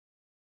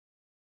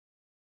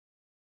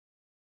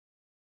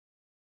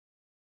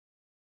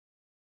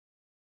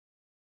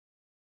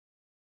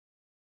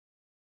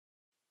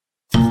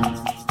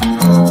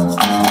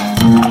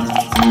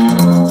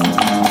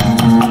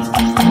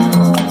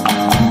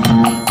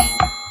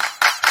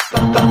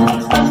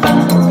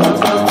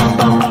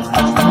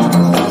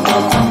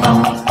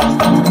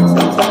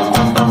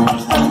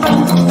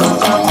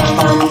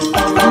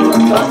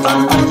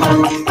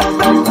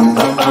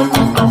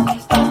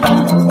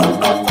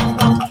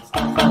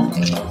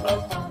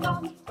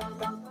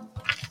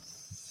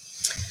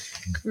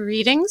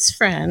Greetings,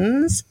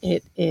 friends.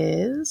 It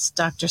is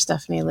Dr.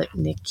 Stephanie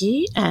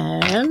Lipnicki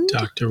and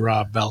Dr.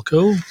 Rob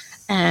Belko.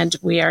 And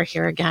we are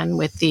here again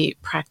with the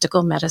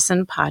Practical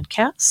Medicine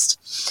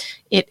Podcast.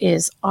 It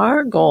is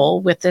our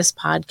goal with this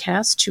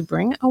podcast to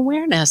bring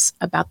awareness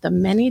about the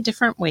many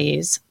different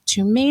ways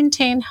to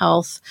maintain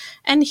health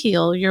and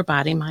heal your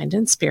body, mind,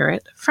 and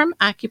spirit, from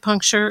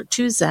acupuncture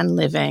to Zen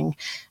living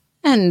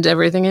and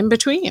everything in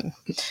between.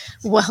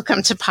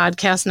 Welcome to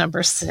podcast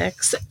number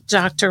 6.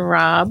 Dr.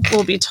 Rob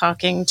will be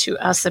talking to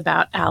us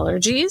about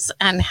allergies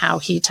and how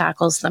he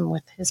tackles them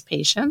with his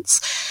patients.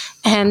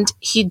 And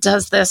he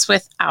does this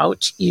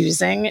without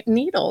using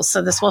needles.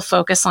 So this will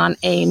focus on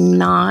a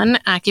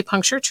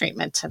non-acupuncture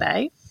treatment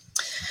today.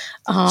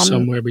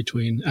 Somewhere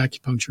between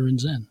acupuncture and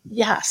Zen.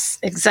 Yes,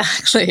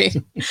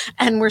 exactly.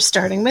 And we're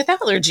starting with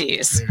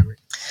allergies.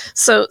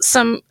 So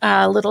some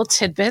little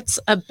tidbits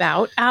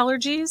about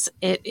allergies.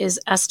 It is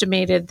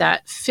estimated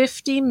that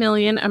 50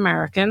 million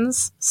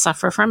Americans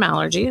suffer from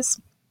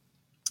allergies,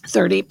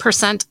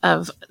 30%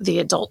 of the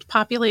adult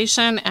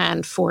population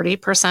and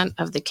 40%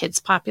 of the kids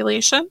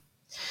population.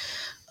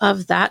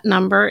 Of that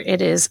number,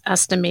 it is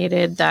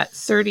estimated that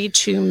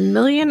 32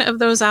 million of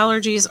those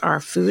allergies are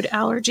food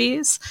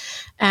allergies.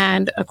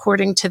 And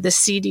according to the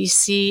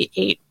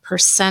CDC,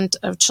 8%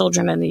 of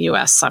children in the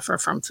U.S. suffer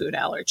from food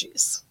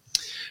allergies.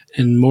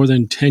 And more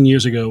than 10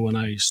 years ago, when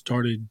I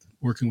started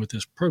working with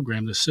this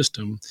program, the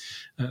system,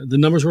 the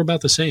numbers were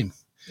about the same.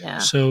 Yeah.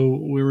 So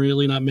we're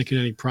really not making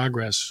any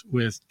progress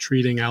with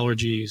treating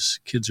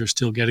allergies. Kids are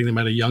still getting them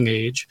at a young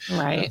age.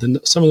 Right.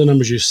 Some of the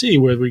numbers you see,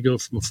 where we go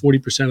from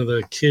 40% of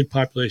the kid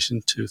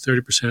population to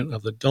 30%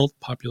 of the adult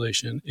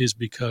population, is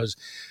because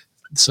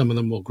some of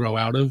them will grow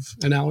out of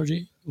an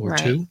allergy or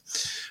two.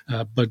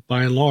 But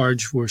by and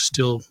large, we're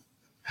still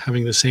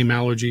having the same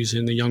allergies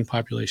in the young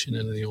population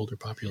and in the older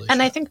population.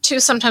 And I think, too,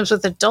 sometimes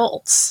with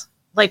adults,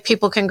 like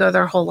people can go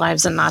their whole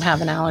lives and not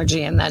have an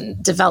allergy and then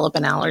develop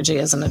an allergy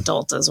as an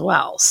adult as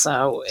well.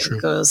 So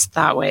it goes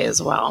that way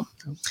as well.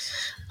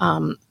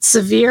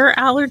 Severe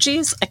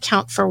allergies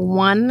account for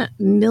 1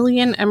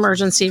 million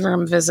emergency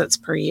room visits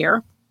per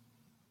year.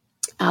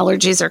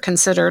 Allergies are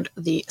considered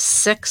the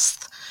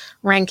 6th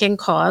ranking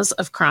cause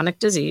of chronic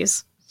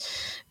disease.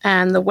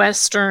 And the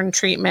Western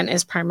treatment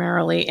is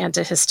primarily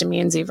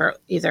antihistamines,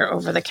 either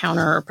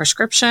over-the-counter or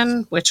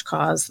prescription, which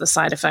cause the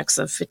side effects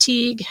of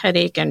fatigue,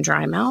 headache, and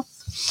dry mouth.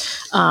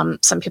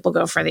 Some people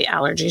go for the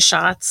allergy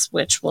shots,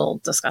 which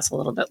we'll discuss a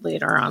little bit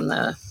later on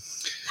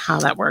how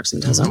that works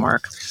and doesn't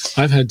work.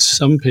 I've had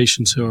some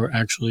patients who are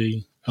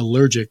actually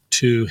allergic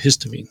to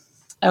histamine.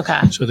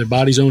 Okay. So their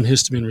body's own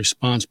histamine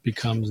response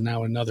becomes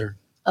now another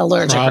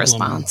allergic problem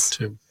response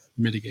to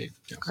mitigate.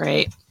 Yeah.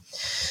 Great.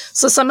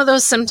 So some of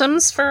those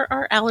symptoms for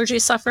our allergy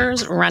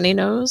sufferers: runny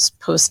nose,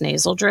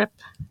 postnasal drip,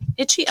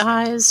 itchy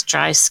eyes,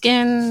 dry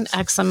skin,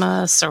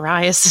 eczema,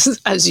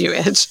 psoriasis as you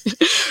itch,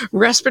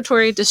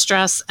 respiratory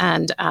distress,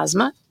 and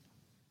asthma.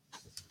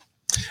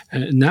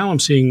 And now I'm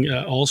seeing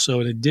also,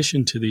 in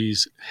addition to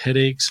these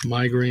headaches,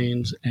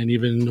 migraines, and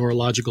even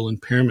neurological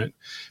impairment,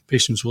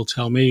 patients will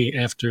tell me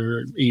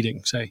after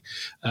eating, say,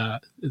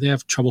 they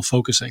have trouble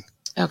focusing.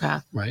 Okay.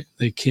 Right.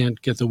 They can't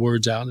get the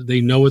words out.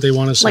 They know what they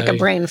want to say. Like a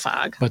brain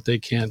fog. But they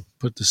can't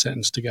put the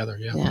sentence together.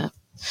 Yeah.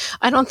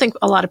 I don't think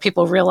a lot of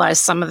people realize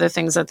some of the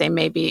things that they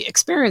may be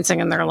experiencing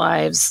in their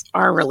lives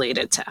are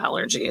related to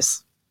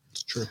allergies.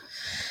 It's true.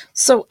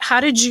 So how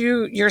did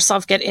you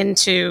yourself get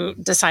into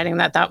deciding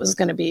that that was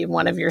going to be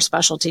one of your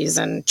specialties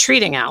in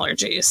treating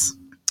allergies?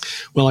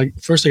 Well,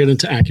 first I got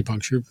into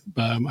acupuncture.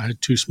 I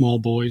had 2 small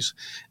boys,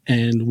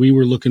 and we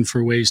were looking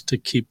for ways to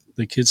keep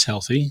the kids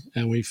healthy,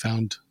 and we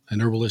found an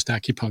herbalist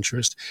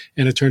acupuncturist,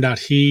 and it turned out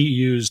he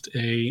used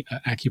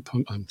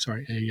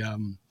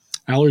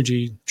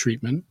allergy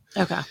treatment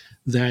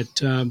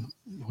that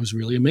was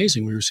really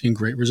amazing. We were seeing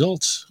great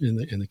results in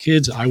the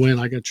kids. I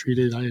got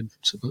treated. I had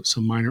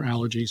some minor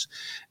allergies,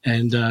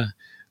 and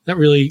that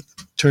really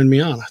turned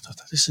me on. I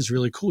thought, this is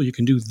really cool. You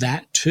can do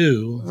that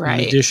too, in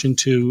addition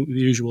to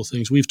the usual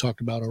things we've talked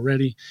about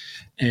already.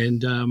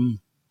 And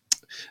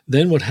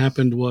then what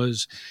happened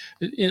was,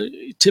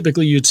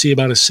 typically you'd see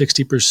about a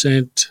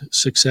 60%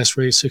 success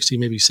rate, 60,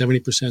 maybe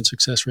 70%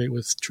 success rate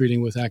with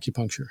treating with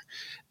acupuncture.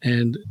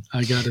 And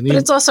I got an... But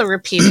it's also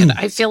repeated.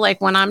 I feel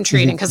like when I'm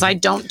treating, because I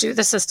don't do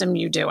the system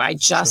you do, I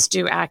just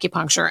do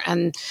acupuncture.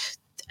 And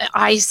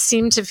I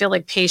seem to feel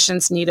like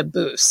patients need a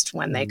boost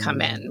when they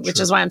come in, which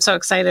is why I'm so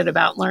excited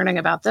about learning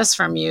about this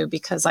from you,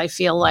 because I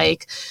feel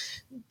like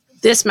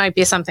this might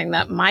be something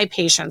that my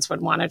patients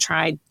would want to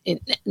try.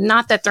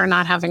 Not that they're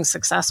not having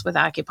success with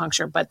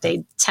acupuncture, but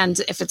they tend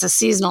to, if it's a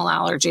seasonal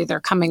allergy, they're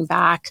coming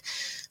back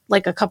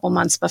like a couple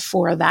months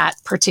before that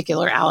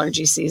particular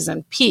allergy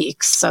season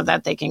peaks so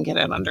that they can get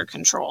it under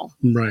control.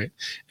 Right.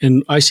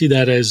 And I see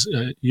that as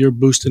you're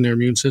boosting their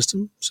immune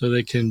system so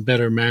they can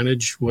better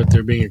manage what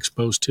they're being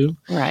exposed to.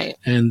 Right.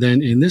 And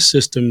then in this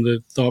system,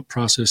 the thought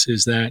process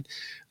is that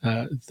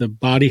the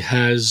body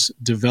has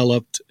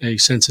developed a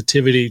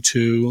sensitivity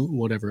to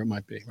whatever it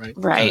might be, right?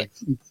 Right.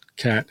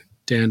 Cat,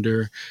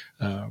 dander,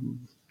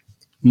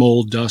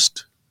 mold,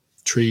 dust,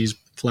 trees,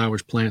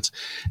 flowers, plants,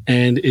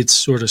 and it's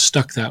sort of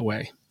stuck that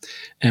way.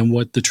 And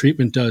what the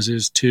treatment does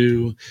is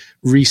to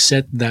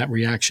reset that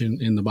reaction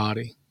in the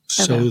body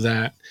so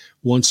that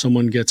once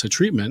someone gets a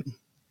treatment,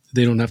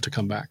 they don't have to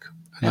come back.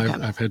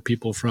 And I've had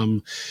people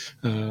from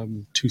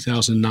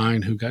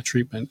 2009 who got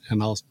treatment,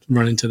 and I'll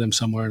run into them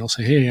somewhere and I'll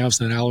say, hey, how's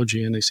that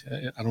allergy? And they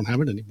say, I don't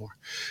have it anymore.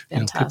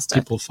 Fantastic.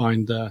 People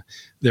find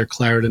their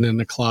Claritin in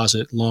the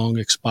closet long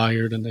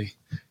expired and they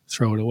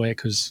throw it away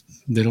because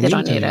they don't need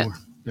it anymore.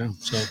 Yeah.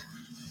 So.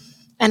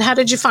 And how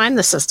did you find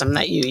the system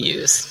that you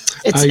use?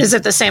 Is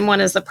it the same one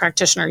as the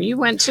practitioner you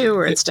went to,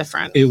 or it's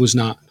different? It was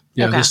not.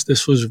 Yeah,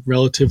 this was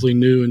relatively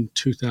new in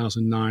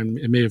 2009.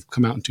 It may have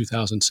come out in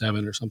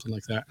 2007 or something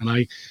like that. And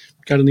I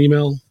got an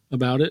email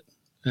about it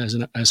as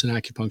an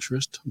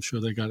acupuncturist. I'm sure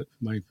they got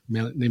my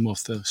name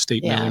off the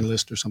state mailing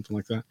list or something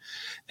like that.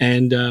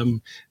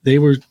 And they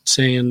were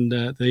saying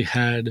that they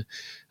had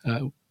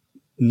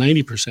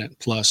 90%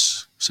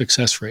 plus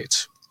success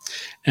rates.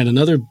 And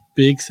another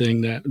big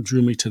thing that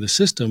drew me to the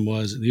system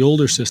was the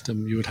older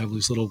system. You would have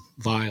these little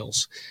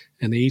vials,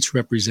 and they each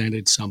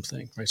represented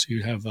something, right? So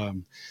you'd have a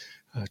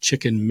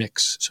chicken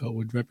mix. So it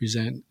would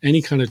represent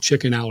any kind of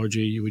chicken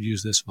allergy. You would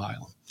use this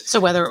vial. So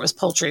whether it was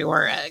poultry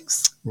or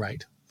eggs.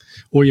 Right.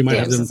 Or you might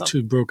have them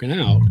two broken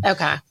out.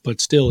 Okay.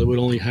 But still, it would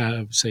only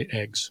have, say,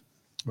 eggs,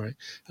 right?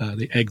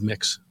 The egg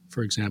mix,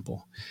 for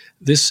example.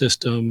 This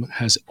system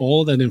has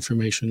all that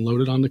information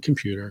loaded on the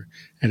computer,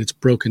 and it's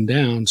broken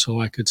down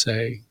so I could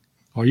say,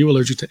 are you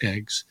allergic to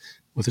eggs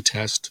with a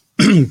test?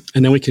 And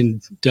then we can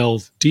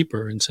delve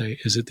deeper and say,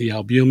 is it the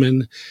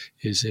albumin?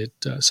 Is it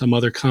some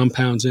other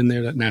compounds in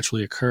there that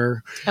naturally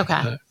occur?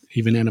 Okay.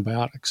 Even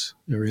antibiotics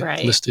are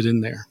listed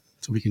in there.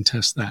 So we can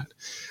test that.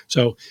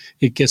 So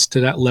it gets to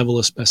that level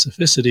of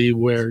specificity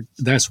where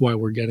that's why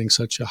we're getting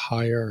such a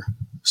higher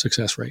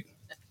success rate.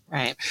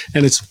 Right.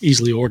 And it's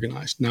easily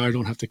organized. Now I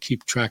don't have to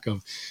keep track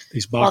of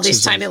these boxes. All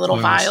these tiny little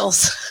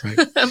vials. Right.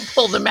 And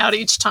pull them out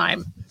each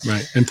time.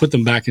 Right. And put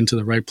them back into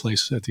the right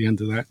place at the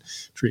end of that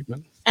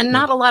treatment. And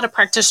not a lot of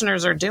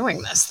practitioners are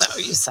doing this, though,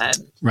 you said.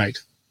 Right.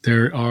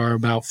 There are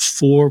about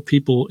 4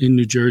 people in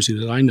New Jersey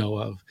that I know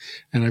of.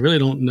 And I really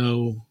don't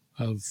know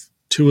of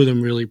 2 of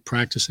them really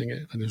practicing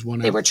it. And there's one.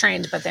 They were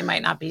trained, but they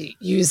might not be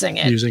using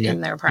it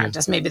in their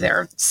practice. Yeah. Maybe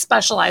they're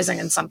specializing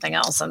in something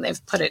else and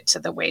they've put it to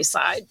the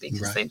wayside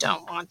because they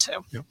don't want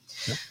to. Yep.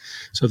 Yep.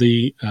 So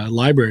the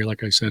library,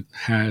 like I said,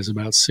 has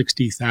about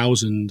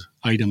 60,000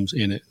 items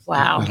in it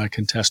that I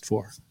can test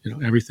for.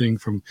 Everything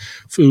from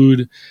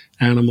food,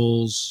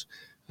 animals,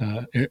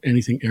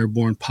 anything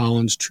airborne,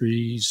 pollens,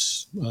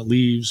 trees,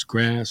 leaves,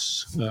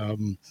 grass,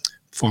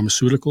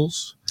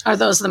 pharmaceuticals. Are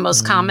those the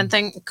most common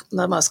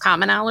the most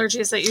common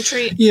allergies that you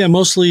treat? Yeah,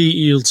 mostly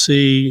you'll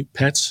see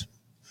pets,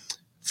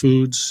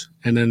 foods,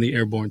 and then the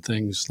airborne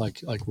things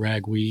like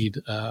ragweed,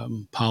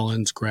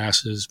 pollens,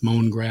 grasses,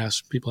 mown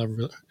grass. People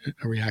have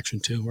a reaction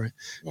to, right?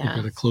 Yeah. They've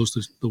got to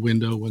close the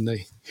window when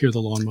they hear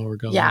the lawnmower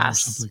go or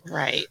something.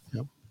 Right.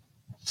 Yep.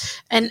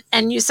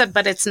 And you said,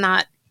 but it's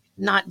not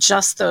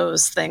just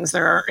those things.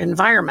 There are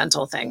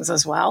environmental things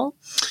as well.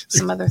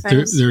 Some other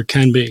things. There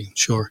can be,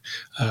 sure.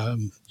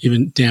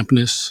 Even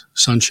dampness,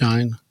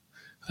 sunshine.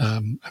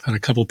 I've had a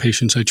couple of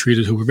patients I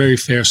treated who were very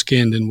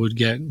fair-skinned and would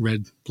get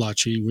red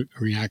blotchy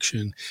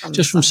reaction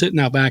from sitting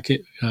out back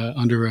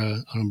under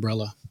an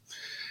umbrella.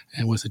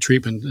 And with the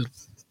treatment, it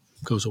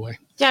goes away.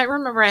 Yeah, I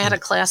remember I had a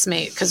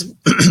classmate, because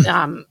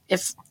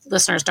if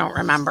listeners don't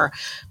remember,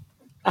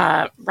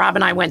 Rob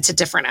and I went to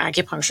different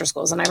acupuncture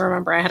schools, and I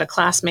remember I had a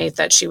classmate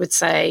that she would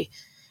say,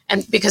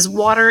 and because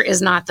water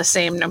is not the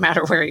same no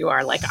matter where you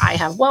are, like I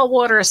have well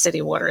water,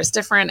 city water is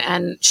different,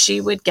 and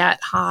she would get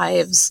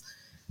hives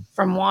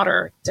from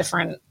water,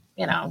 different,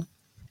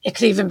 it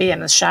could even be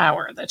in the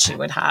shower that she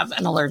would have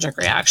an allergic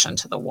reaction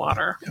to the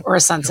water or a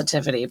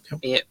sensitivity,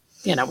 be it,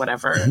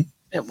 whatever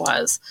it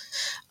was.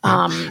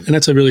 And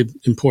that's a really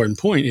important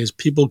point is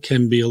people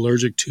can be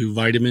allergic to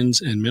vitamins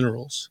and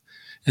minerals,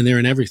 and they're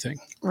in everything.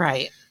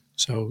 Right.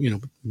 So,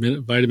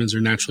 vitamins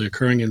are naturally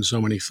occurring in so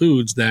many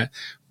foods that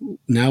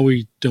now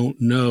we don't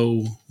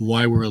know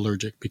why we're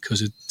allergic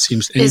because it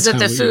seems... Is it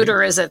the food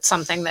or is it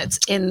something that's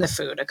in the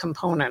food, a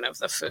component of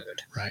the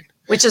food? Right.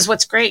 Which is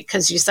what's great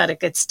because you said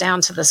it gets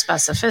down to the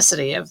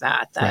specificity of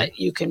that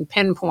you can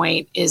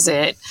pinpoint, is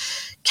it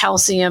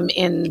calcium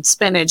in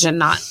spinach and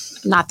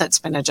not that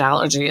spinach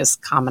allergy is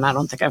common. I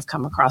don't think I've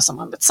come across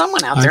someone, but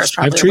someone out there is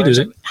probably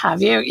allergic.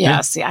 Have you?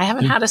 Yeah. See, I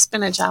haven't had a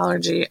spinach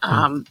allergy.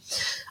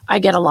 I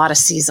get a lot of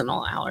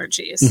seasonal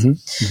allergies,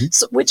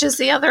 So, which is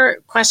the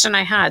other question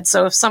I had.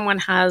 So if someone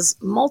has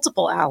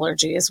multiple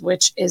allergies,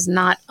 which is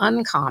not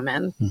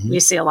uncommon,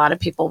 we see a lot of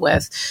people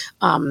with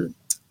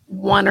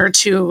one or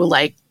two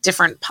like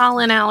different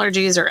pollen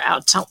allergies or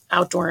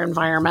outdoor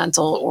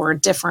environmental or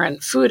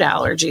different food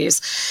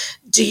allergies.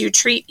 Do you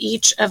treat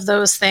each of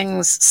those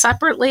things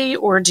separately,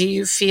 or do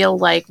you feel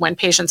like when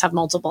patients have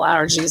multiple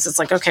allergies, it's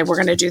like, okay, we're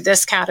going to do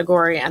this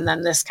category and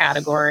then this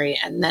category,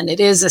 and then it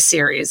is a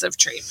series of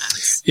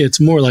treatments? It's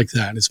more like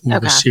that. It's more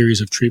of a series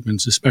of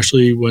treatments,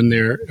 especially when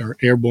there are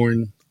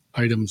airborne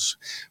items.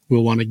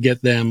 We'll want to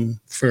get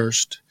them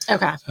first.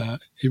 Okay.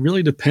 It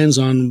really depends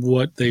on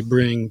what they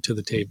bring to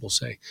the table,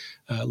 say.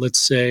 Let's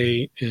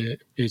say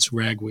it's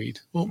ragweed.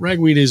 Well,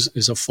 ragweed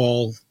is a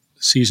fall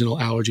seasonal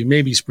allergy,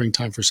 maybe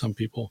springtime for some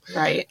people.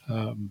 Right.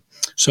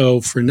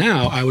 So for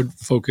now, I would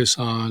focus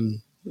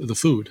on the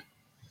food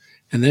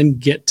and then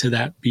get to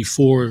that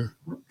before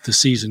the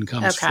season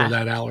comes for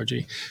that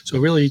allergy. So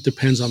it really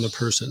depends on the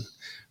person.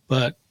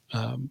 But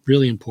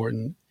really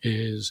important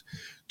is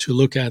to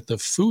look at the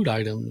food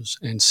items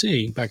and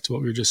see, back to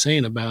what we were just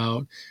saying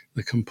about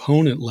the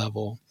component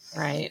level.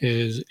 Right.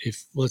 Is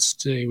if, let's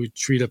say, we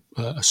treat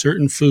a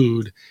certain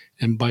food,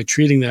 and by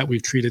treating that,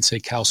 we've treated, say,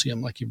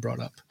 calcium, like you brought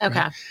up. Okay.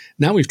 Right?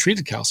 Now we've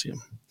treated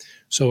calcium.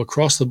 So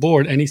across the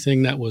board,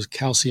 anything that was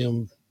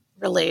calcium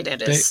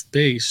related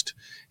based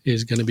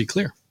is going to be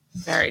clear.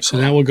 Very cool.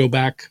 So now we'll go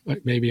back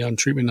maybe on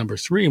treatment number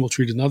 3, and we'll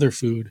treat another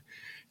food.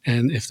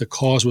 And if the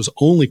cause was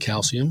only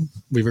calcium,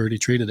 we've already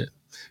treated it.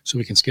 So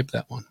we can skip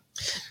that one.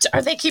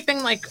 Are they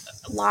keeping like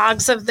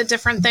logs of the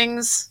different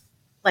things?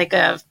 Like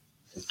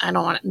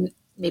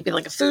maybe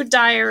like a food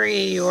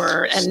diary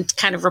and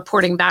kind of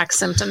reporting back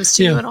symptoms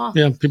to you at all?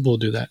 Yeah, people will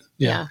do that.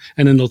 Yeah.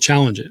 And then they'll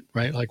challenge it,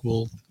 right? Like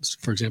we'll,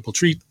 for example,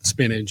 treat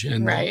spinach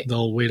and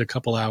they'll wait a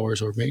couple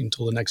hours or wait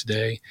until the next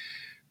day.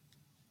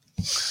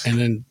 And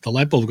then the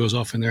light bulb goes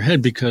off in their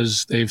head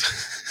because they've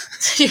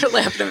You're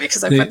laughing at me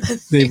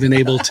because they've been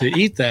able to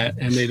eat that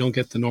and they don't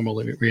get the normal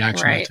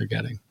reaction that they're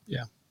getting.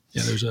 Yeah.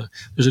 Yeah. There's a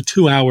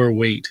 2-hour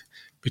wait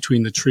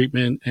between the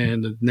treatment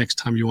and the next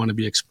time you want to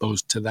be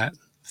exposed to that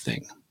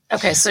thing.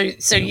 Okay.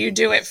 So you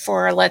do it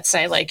for, let's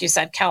say, like you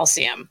said,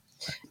 calcium.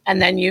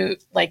 And then you,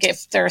 like,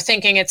 if they're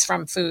thinking it's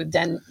from food,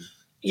 then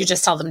you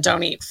just tell them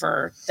don't eat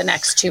for the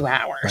next 2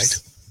 hours.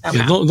 Right. Okay.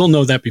 Yeah, they'll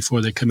know that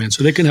before they come in.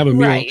 So they can have a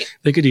meal. Right.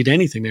 They could eat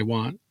anything they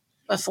want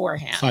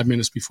beforehand, 5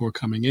 minutes before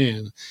coming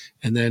in,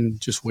 and then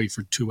just wait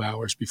for 2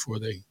 hours before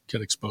they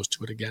get exposed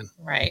to it again.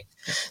 Right.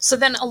 So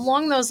then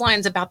along those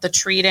lines about the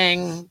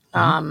treating,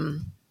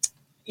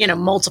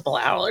 multiple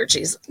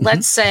allergies.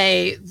 Let's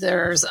say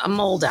there's a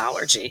mold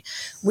allergy.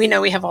 We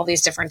know we have all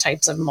these different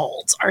types of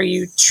molds. Are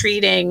you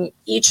treating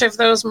each of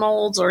those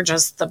molds or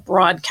just the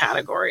broad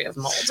category of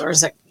molds? Or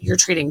is it you're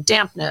treating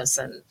dampness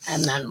and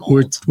then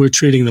mold? We're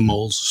treating the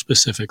molds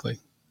specifically.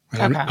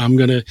 Right? Okay. I'm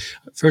going to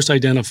first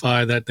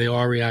identify that they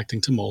are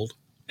reacting to mold,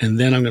 and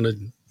then I'm going to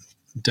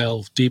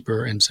delve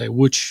deeper and say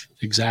which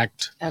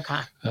exact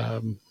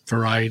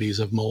varieties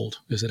of mold.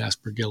 Is it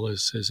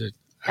Aspergillus? Is it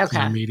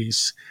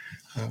Acromedes?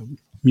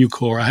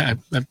 Mucor.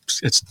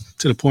 It's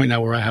to the point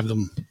now where I have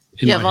them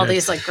in my head. All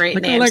these like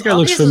great names. Like that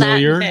looks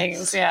familiar. Latin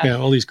things, yeah,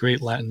 all these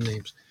great Latin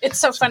names. It's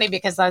so funny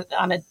because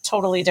on a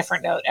totally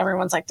different note,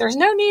 everyone's like, there's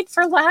no need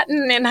for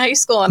Latin in high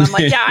school. And I'm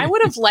like, yeah, I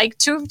would have liked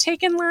to have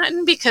taken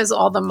Latin because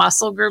all the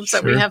muscle groups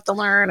that we have to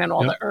learn and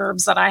all the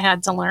herbs that I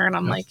had to learn.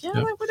 I'm like, that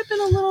would have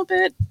been a little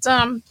bit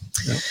dumb.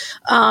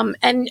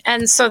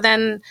 And so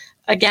then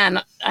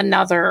again,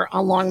 another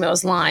along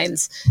those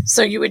lines.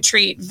 So you would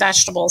treat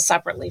vegetables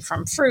separately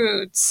from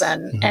fruits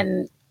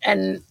and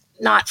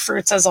not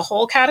fruits as a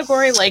whole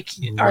category. Like,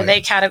 are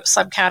they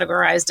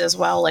subcategorized as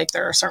well? Like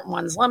there are certain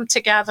ones lumped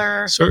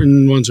together.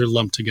 Certain ones are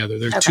lumped together.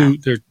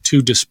 They're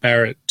too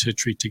disparate to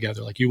treat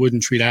together. Like you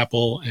wouldn't treat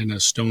apple and a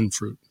stone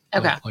fruit,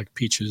 like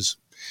peaches.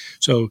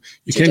 So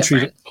you can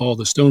treat all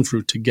the stone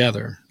fruit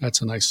together.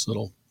 That's a nice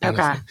little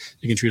benefit.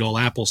 You can treat all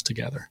apples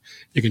together.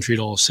 You can treat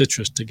all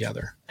citrus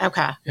together.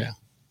 Okay. Yeah.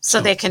 So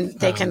they can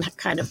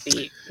kind of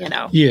be,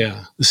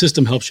 Yeah. The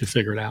system helps you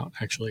figure it out,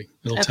 actually.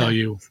 It'll tell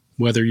you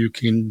whether you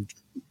can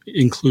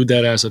include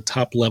that as a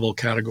top level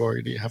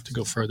category. Do you have to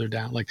go further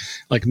down?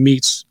 Like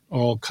meats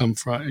all come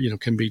from,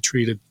 can be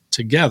treated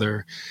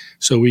together.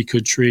 So we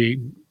could treat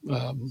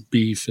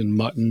beef and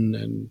mutton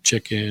and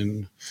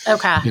chicken,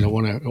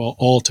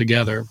 all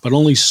together, but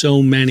only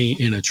so many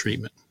in a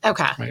treatment.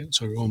 Okay. Right.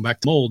 So going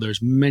back to mold,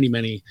 there's many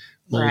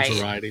mold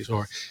varieties,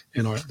 or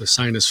the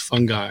sinus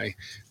fungi.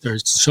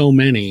 There's so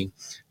many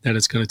that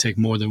it's going to take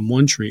more than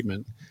one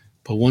treatment.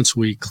 But once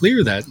we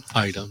clear that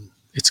item,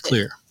 it's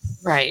clear.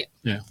 Right.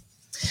 Yeah.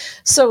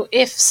 So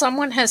if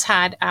someone has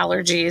had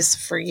allergies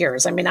for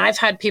years, I mean, I've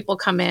had people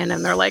come in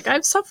and they're like,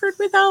 I've suffered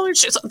with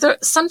allergies.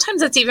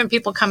 Sometimes it's even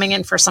people coming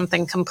in for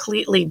something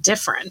completely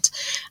different.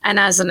 And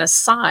as an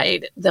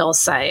aside, they'll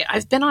say,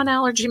 I've been on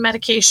allergy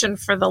medication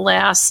for the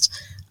last,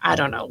 I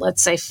don't know,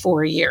 let's say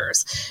 4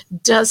 years.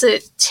 Does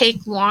it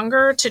take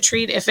longer to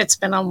treat if it's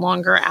been a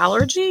longer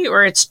allergy,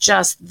 or it's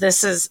just,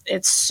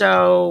 it's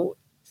so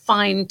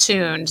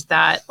fine-tuned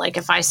that, like,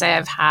 if I say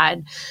I've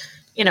had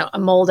a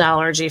mold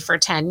allergy for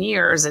 10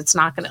 years, it's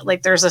not going to,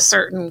 like, there's a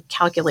certain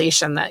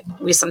calculation that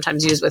we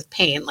sometimes use with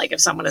pain. Like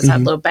if someone has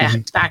had low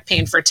back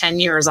pain for 10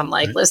 years, I'm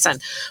like, listen,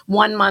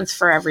 1 month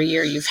for every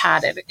year you've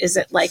had it. Is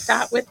it like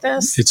that with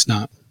this? It's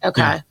not.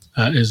 Okay.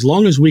 Yeah. As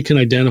long as we can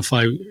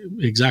identify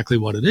exactly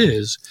what it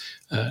is,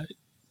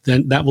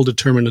 then that will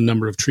determine the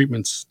number of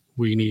treatments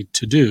we need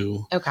to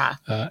do. Okay.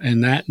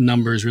 And that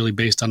number is really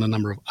based on the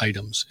number of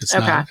items.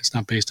 It's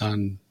not based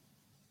on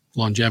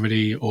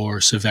longevity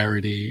or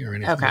severity or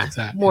anything like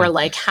that. More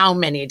like how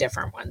many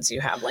different ones you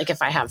have. Like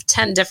if I have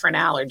 10 different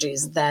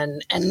allergies,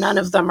 then, and none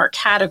of them are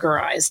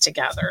categorized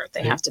together,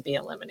 they have to be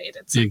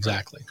eliminated separately.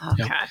 Exactly.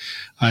 Okay. Yep.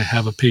 I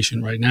have a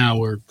patient right now,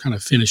 we're kind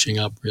of finishing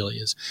up really,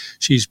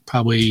 she's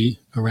probably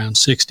around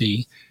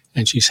 60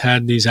 and she's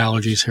had these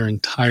allergies her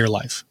entire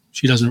life.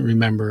 She doesn't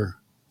remember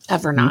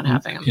ever not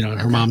having them.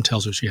 Her mom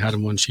tells her she had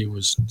them when she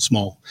was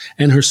small.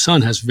 And her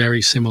son has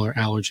very similar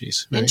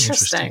allergies. Very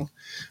interesting.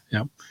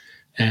 Yep.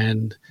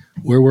 And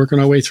we're working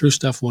our way through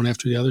stuff one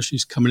after the other.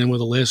 She's coming in with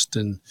a list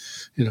and,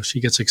 she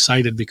gets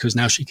excited because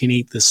now she can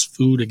eat this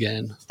food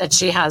again. That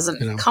she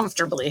hasn't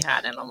comfortably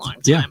had in a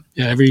long time.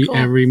 Yeah.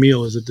 Every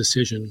meal is a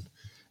decision.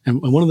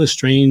 And one of the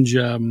strange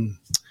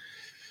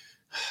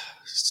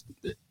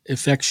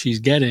effects she's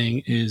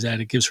getting is that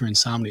it gives her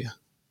insomnia.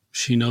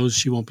 She knows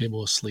she won't be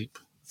able to sleep.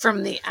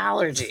 From the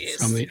allergies.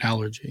 From the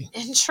allergy.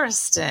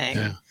 Interesting.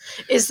 Yeah.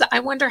 I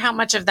wonder how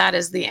much of that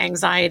is the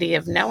anxiety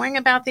of knowing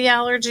about the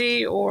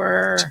allergy,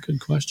 or that's a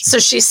good question. So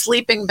she's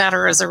sleeping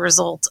better as a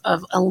result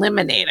of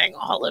eliminating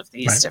all of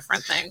these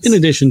different things. In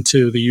addition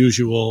to the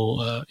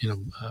usual,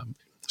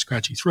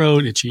 scratchy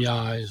throat, itchy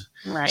eyes,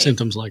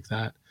 symptoms like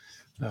that.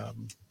 Very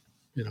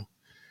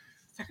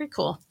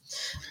cool.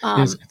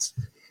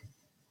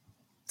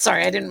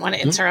 Sorry, I didn't want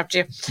to interrupt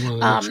you. I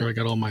want to make sure I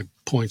got all my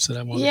points that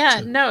I wanted to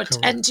cover.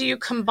 And do you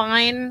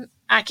combine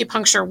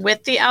acupuncture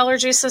with the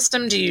allergy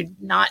system? Do you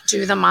not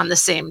do them on the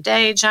same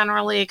day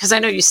generally? Because I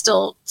know you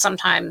still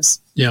sometimes,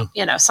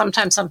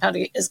 sometimes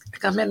somebody is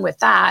come in with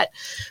that,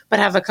 but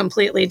have a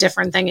completely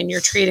different thing and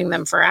you're treating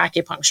them for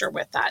acupuncture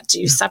with that.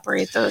 Do you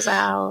separate those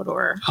out,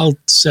 or? I'll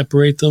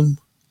separate them.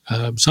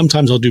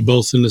 Sometimes I'll do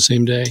both in the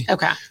same day.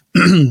 Okay.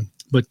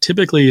 But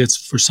typically it's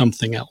for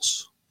something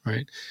else,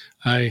 right?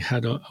 I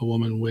had a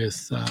woman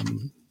with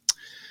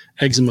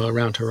eczema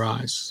around her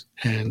eyes,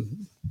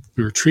 and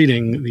we were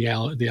treating the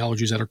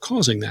allergies that are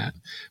causing that,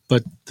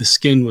 but the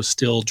skin was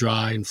still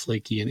dry and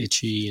flaky and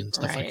itchy and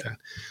stuff like that.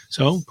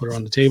 So put her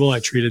on the table.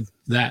 I treated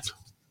that,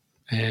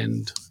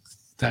 and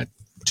that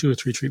 2 or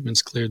 3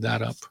 treatments cleared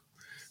that up.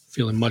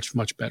 Feeling much,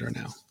 much better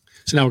now.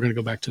 So now we're going to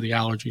go back to the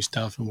allergy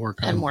stuff and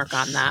work on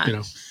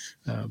that.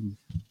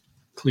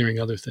 Clearing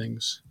other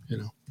things.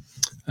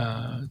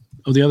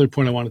 The other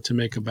point I wanted to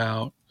make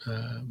about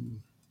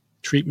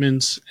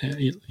treatments,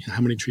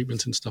 how many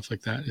treatments and stuff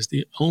like that, is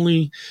the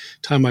only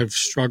time I've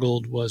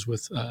struggled was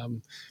with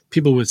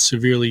people with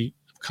severely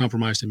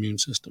compromised immune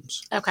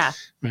systems. Okay.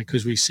 Right,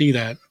 because we see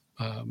that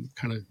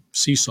kind of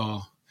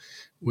seesaw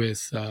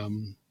with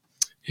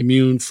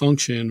immune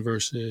function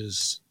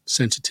versus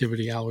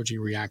sensitivity, allergy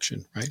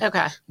reaction, right?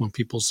 Okay. When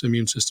people's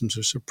immune systems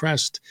are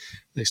suppressed,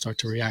 they start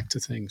to react to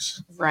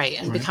things. Right,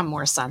 and become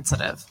more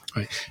sensitive.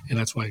 Right, and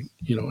that's why, an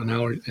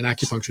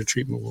acupuncture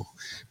treatment will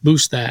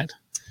boost that.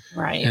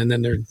 Right. And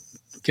then they're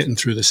getting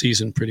through the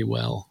season pretty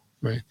well,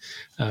 right?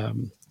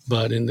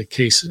 But in the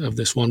case of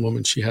this one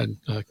woman, she had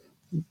a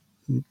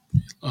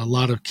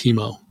lot of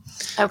chemo.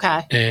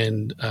 Okay.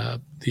 And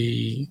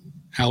the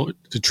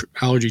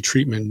allergy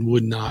treatment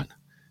would not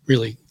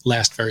really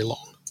last very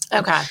long.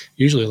 Okay.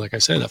 Usually, like I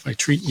said, if I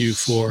treat you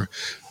for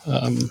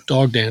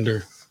dog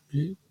dander,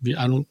 you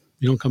don't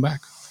come back.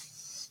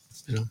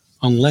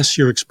 Unless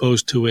you're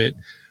exposed to it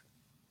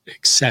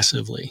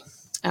excessively.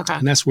 Okay.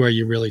 And that's where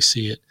you really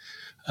see it.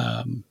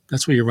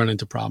 That's where you run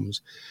into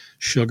problems.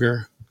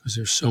 Sugar, because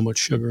there's so much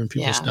sugar in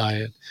people's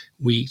diet.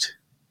 Wheat,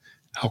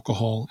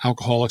 alcohol.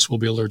 Alcoholics will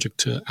be allergic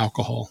to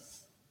alcohol.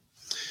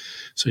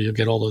 So you'll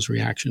get all those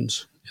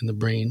reactions in the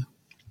brain.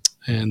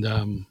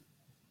 And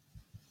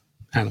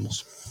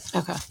animals.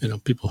 Okay.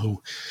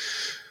 People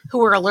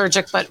who are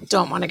allergic but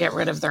don't want to get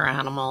rid of their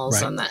animals,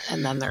 and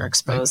then they're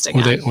exposed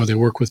again. Or they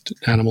work with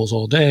animals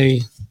all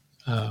day.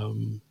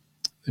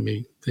 They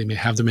may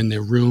have them in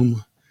their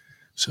room,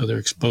 so they're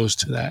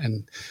exposed to that,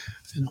 and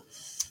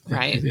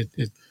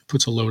it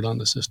puts a load on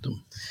the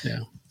system. Yeah.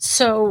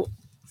 So,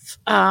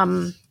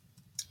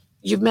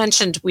 you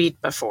mentioned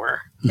wheat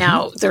before.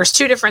 Now, there's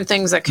 2 different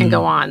things that can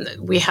go on.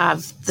 We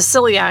have the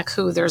celiac,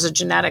 who there's a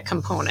genetic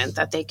component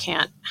that they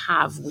can't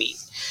have wheat,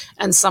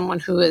 and someone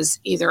who is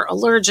either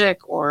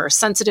allergic or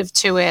sensitive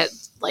to it.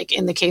 Like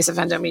in the case of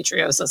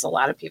endometriosis, a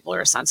lot of people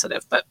are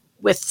sensitive, but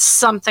with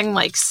something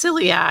like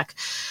celiac,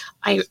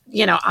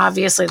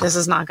 obviously this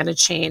is not going to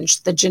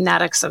change the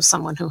genetics of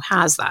someone who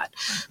has that,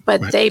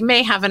 but they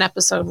may have an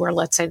episode where,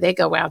 let's say, they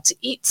go out to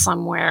eat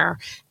somewhere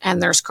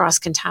and there's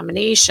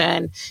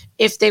cross-contamination.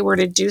 If they were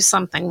to do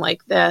something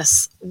like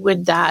this,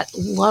 would that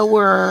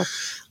lower,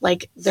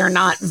 like they're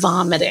not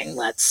vomiting,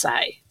 let's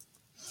say?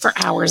 for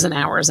hours and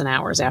hours and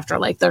hours after.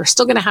 Like they're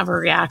still going to have a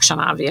reaction,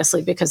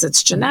 obviously, because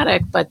it's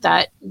genetic, but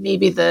that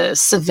maybe the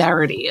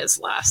severity is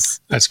less.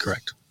 That's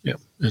correct. Yeah,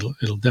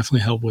 it'll definitely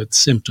help with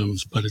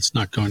symptoms, but it's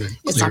not going to.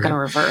 It's not going to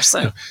reverse it.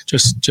 You know,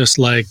 just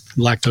like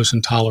lactose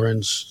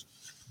intolerance.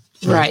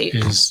 Right.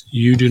 Is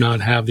you do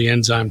not have the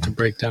enzyme to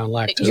break down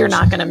lactose. You're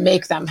not going to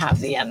make them have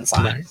the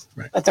enzyme,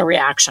 right. But the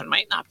reaction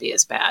might not be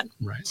as bad.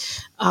 Right.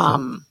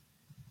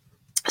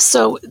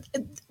 So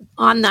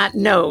on that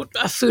note,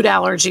 a food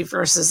allergy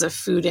versus a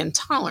food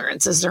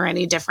intolerance, is there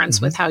any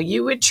difference with how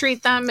you would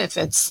treat them if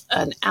it's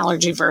an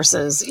allergy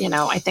versus,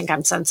 I think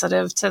I'm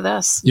sensitive to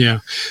this? Yeah.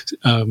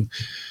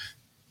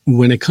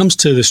 When it comes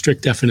to the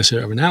strict definition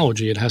of an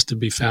allergy, it has to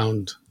be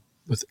found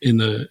in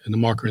the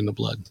marker in the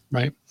blood,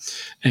 right?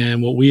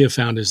 And what we have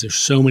found is there's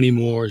so many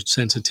more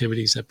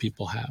sensitivities that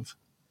people have.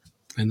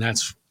 And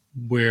that's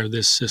where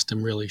this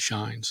system really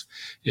shines,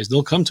 is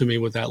they'll come to me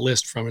with that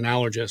list from an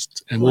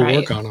allergist and we'll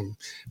work on them,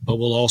 but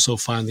we'll also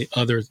find the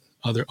other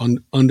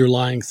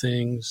underlying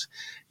things.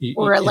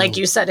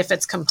 You said, if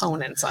it's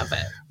components of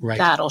it,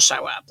 that'll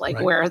show up,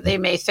 where they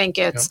may think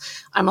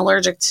I'm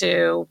allergic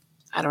to,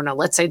 I don't know,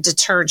 let's say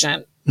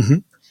detergent,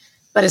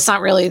 but it's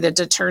not really the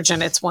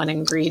detergent. It's one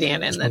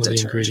ingredient in the detergent.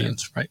 The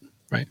ingredients, right.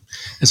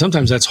 And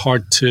sometimes that's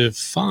hard to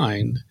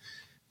find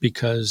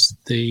because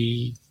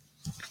they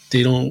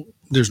don't,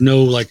 there's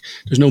no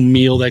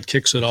meal that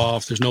kicks it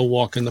off. There's no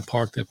walk in the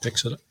park that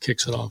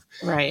kicks it off.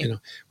 Right.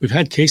 We've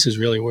had cases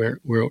really where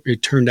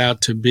it turned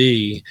out to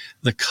be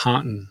the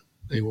cotton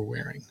they were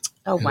wearing.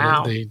 Oh,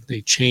 wow.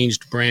 They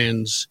changed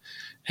brands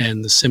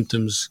and the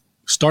symptoms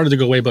started to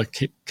go away, but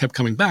kept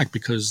coming back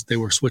because they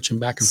were switching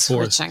back and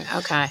forth.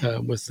 Okay.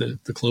 With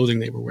the clothing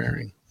they were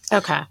wearing.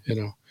 Okay.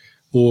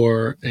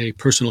 Or a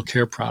personal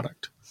care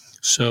product.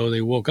 So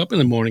they woke up in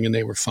the morning and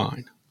they were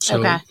fine.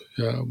 So,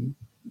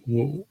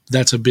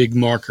 that's a big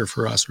marker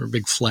for us, or a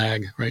big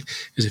flag, right?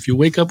 Is if you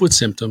wake up with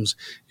symptoms,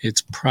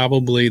 it's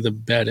probably the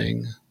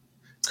bedding.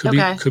 Could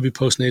be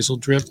postnasal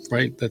drip,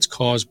 right? That's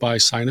caused by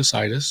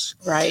sinusitis.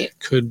 Right.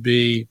 Could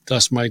be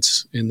dust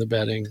mites in the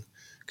bedding.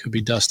 Could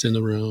be dust in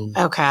the room.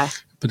 Okay.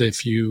 But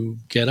if you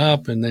get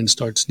up and then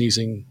start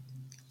sneezing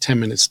 10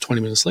 minutes,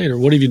 20 minutes later,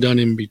 what have you done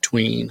in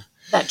between?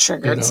 That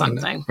triggered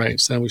something. Right.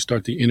 So then we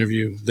start the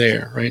interview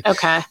there, right?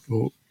 Okay.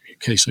 Well,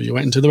 okay, so you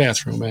went into the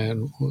bathroom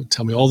and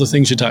tell me all the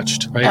things you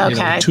touched, right?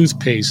 Okay.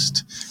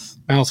 Toothpaste,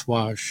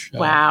 mouthwash,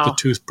 wow. The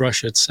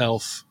toothbrush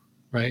itself,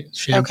 right?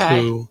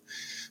 Shampoo,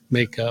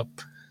 makeup.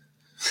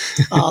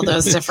 All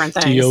those different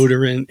things.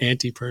 Deodorant,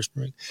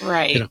 antiperspirant.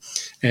 Right.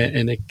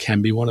 And it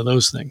can be one of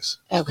those things.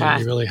 Okay. So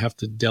you really have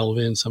to delve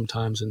in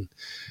sometimes and,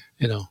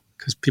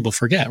 because people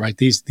forget, right?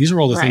 These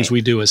are all the things we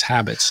do as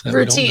habits.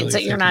 Routines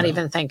that you're not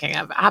even thinking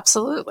of.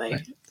 Absolutely.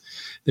 Right.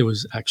 There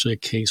was actually a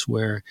case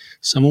where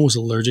someone was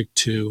allergic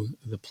to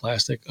the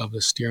plastic of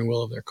the steering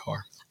wheel of their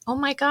car. Oh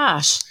my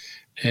gosh.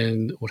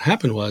 And what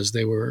happened was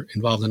they were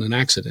involved in an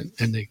accident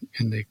and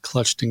they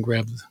clutched and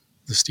grabbed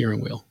the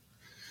steering wheel.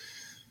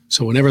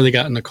 So whenever they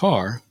got in the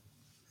car,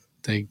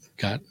 they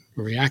got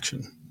a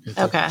reaction.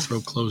 Okay.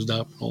 Throat closed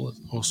up, all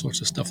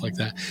sorts of stuff like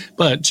that.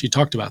 But she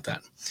talked about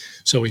that.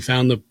 So we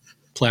found the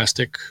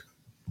plastic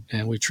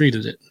and we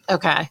treated it.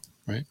 Okay.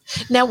 Right.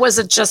 Now, was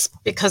it just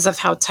because of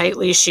how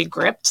tightly she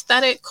gripped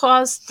that it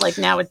caused,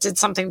 now it did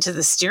something to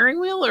the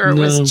steering wheel, or it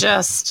was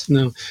just?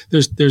 No,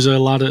 there's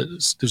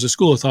a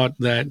school of thought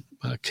that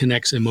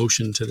connects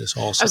emotion to this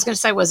also. I was going to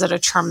say, was it a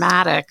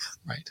traumatic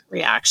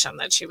reaction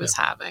that she was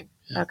having?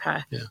 Yeah. Okay.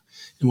 Yeah.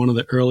 In one of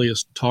the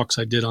earliest talks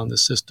I did on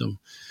this system,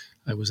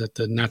 I was at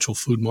the natural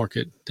food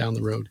market down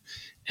the road,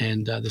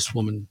 and this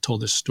woman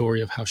told this story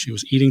of how she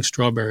was eating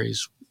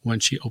strawberries when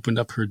she opened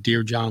up her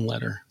Dear John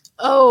letter.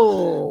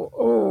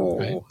 Oh.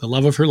 Right? The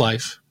love of her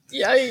life.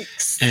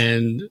 Yikes.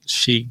 And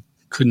she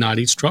could not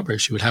eat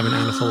strawberries. She would have an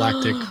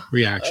anaphylactic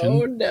reaction.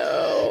 Oh,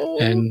 no.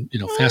 And,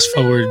 fast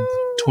forward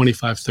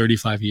 25,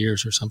 35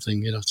 years or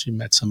something, she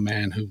met some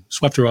man who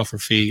swept her off her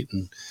feet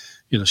and,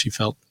 she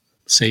felt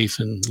safe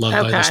and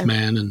loved by this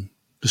man, and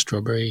the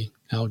strawberry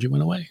allergy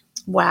went away.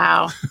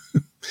 Wow.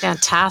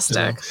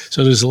 Fantastic.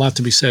 So there's a lot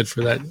to be said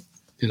for that,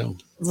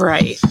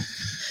 right.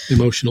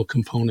 emotional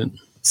component.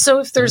 So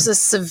if there's a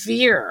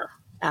severe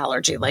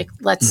allergy,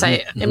 let's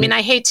say,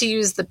 I hate to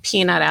use the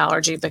peanut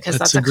allergy because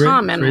that's a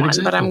common one,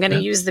 example, but I'm going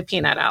to use the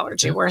peanut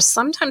allergy, where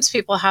sometimes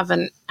people have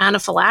an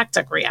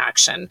anaphylactic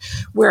reaction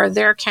where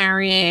they're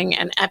carrying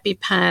an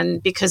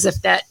EpiPen because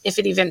if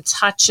it even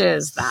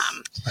touches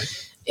them.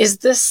 Right. Is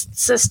this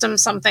system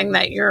something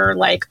that you're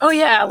like, oh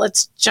yeah,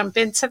 let's jump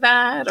into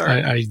that? Or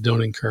I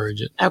don't encourage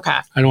it. Okay.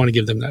 I don't want to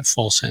give them that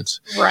false sense.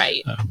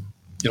 Right.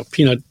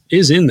 Peanut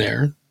is in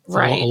there,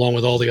 right, along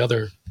with all the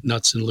other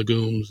nuts and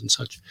legumes and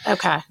such.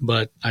 Okay.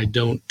 But I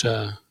don't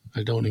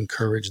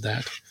encourage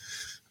that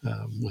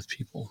with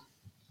people.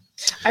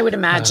 I would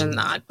imagine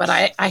not, but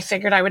I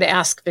figured I would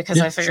ask because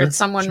I figured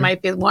someone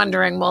might be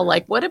wondering, well,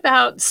 what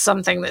about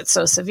something that's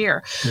so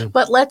severe? Yeah.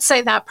 But let's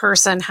say that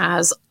person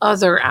has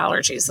other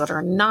allergies that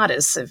are not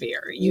as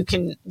severe. You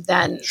can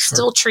then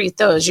still treat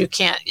those. You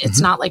can't, it's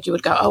not like you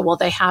would go, oh, well,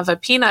 they have a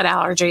peanut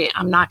allergy.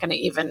 I'm not going to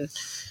even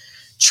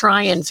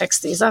try and fix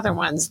these other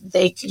ones,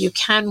 you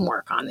can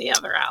work on the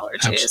other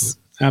allergies.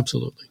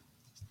 Absolutely.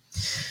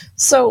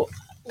 So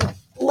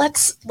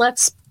let's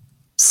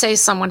say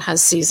someone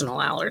has seasonal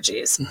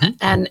allergies,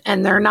 mm-hmm.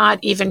 and they're not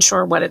even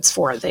sure what it's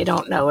for. They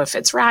don't know if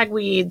it's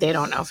ragweed. They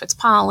don't know if it's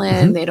pollen.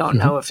 Mm-hmm. They don't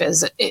mm-hmm. know if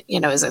is it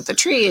the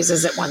trees?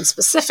 Is it one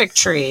specific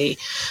tree?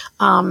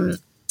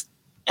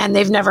 And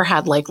they've never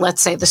had, like,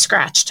 let's say the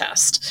scratch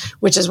test,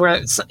 which is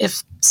where,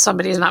 if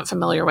somebody is not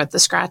familiar with the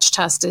scratch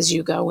test, is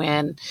you go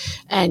in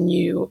and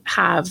you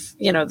have,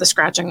 the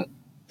scratching,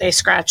 they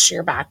scratch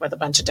your back with a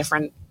bunch of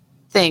different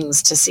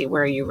things to see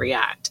where you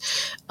react.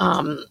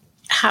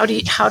 How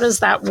does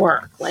that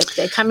work? Like,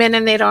 they come in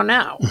and they don't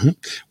know.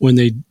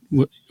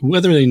 Mm-hmm.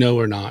 Whether they know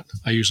or not,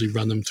 I usually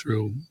run them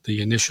through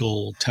the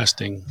initial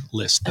testing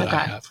list that I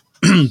have.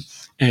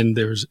 And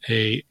there's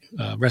a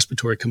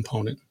respiratory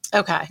component.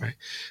 Okay. Right.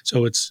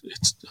 So it's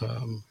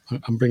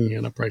I'm bringing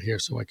it up right here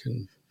so I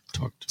can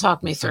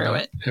talk me through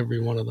it. Every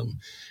one of them.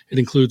 It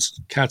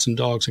includes cats and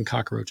dogs and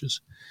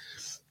cockroaches.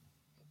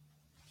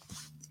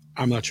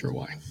 I'm not sure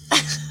why.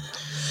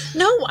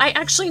 No, I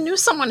actually knew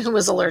someone who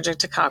was allergic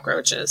to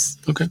cockroaches.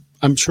 Okay.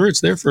 I'm sure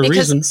it's there for a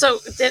reason. So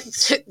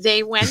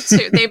they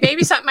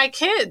babysat my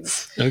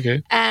kids.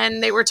 Okay.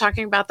 And they were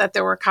talking about that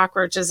there were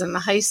cockroaches in the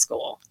high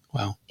school.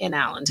 Wow. In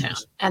Allentown.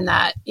 Yes. And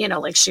that,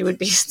 like, she would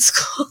be in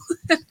school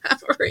and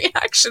have a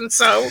reaction.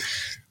 So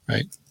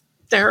right.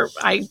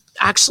 I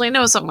actually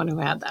know someone who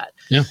had that.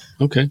 Yeah.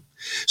 Okay.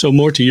 So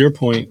more to your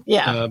point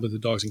with the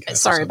dogs and cats.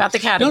 Sorry about the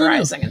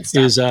categorizing and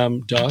stuff. Is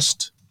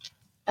dust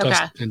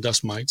and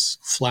dust mites,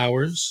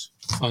 flowers,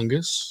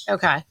 fungus,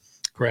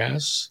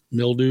 grass,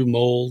 mildew,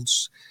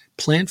 molds,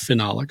 plant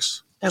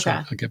phenolics. Okay.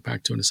 I'll get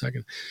back to in a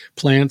second.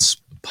 Plants,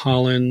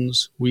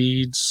 pollens,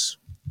 weeds,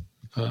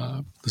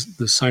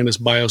 the sinus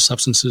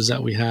biosubstances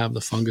that we have,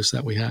 the fungus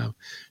that we have,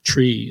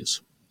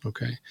 trees.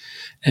 Okay.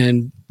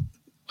 And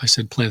I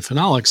said plant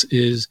phenolics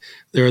is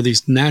there are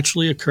these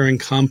naturally occurring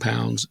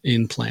compounds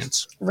in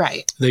plants.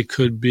 Right. They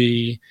could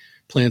be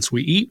plants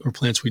we eat or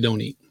plants we don't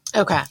eat.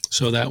 Okay.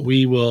 So that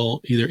we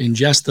will either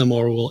ingest them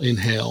or we'll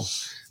inhale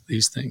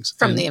these things.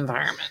 From the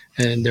environment.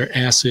 And they're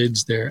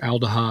acids, they're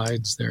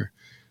aldehydes, they're,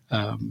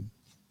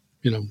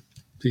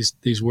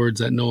 these words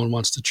that no one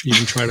wants to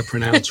even try to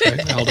pronounce, right?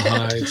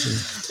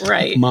 Aldehydes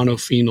and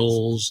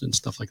monophenols and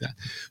stuff like that.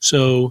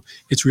 So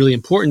it's really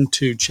important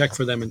to check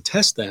for them and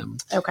test them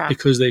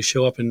because they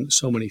show up in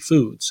so many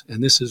foods.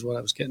 And this is what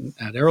I was getting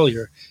at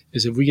earlier,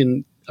 is if we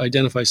can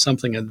identify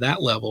something at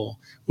that level,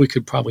 we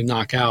could probably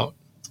knock out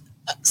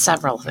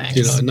several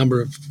things. A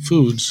number of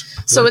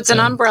foods. So it's an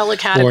umbrella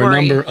category. Or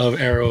a number of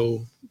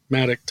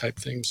aromatic type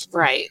things.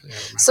 Right.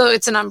 So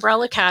it's an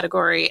umbrella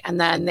category, and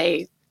then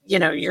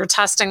you're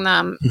testing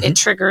them, mm-hmm. It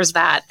triggers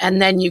that,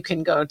 and then you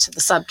can go to the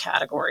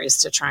subcategories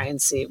to try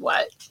and see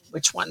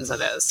which ones it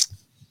is.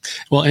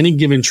 Well, any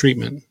given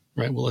treatment,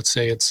 right? Well, let's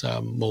say it's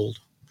mold.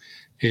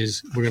 We're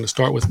going to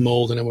start with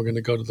mold, and then we're going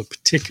to go to the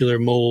particular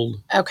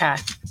mold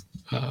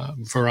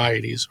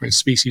varieties, right?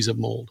 Species of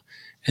mold.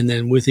 And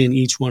then within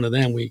each one of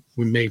them, we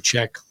may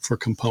check for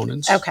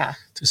components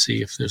to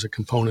see if there's a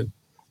component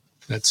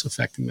that's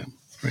affecting them,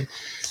 right?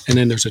 And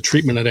then there's a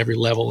treatment at every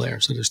level there.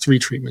 So there's 3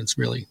 treatments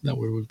really that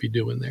we would be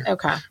doing there.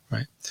 Okay.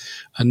 Right.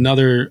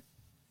 Another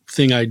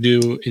thing I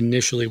do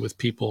initially with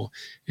people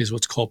is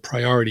what's called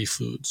priority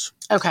foods.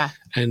 Okay.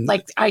 And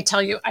like I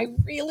tell you, I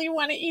really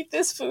want to eat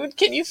this food.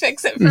 Can you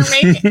fix it for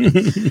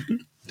me?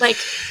 Like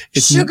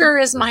sugar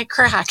is my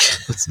crack.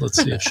 Let's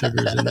see if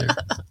sugar is in there.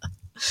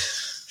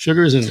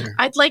 Sugar is in there.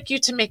 I'd like you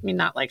to make me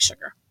not like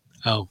sugar.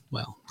 Oh,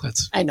 well,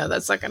 I know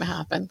that's not going to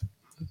happen.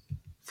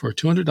 For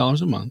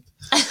 $200 a month,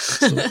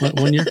 so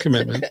 1 year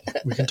commitment,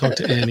 we can talk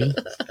to Annie.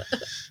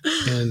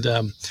 And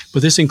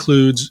but this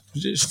includes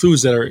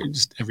foods that are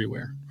just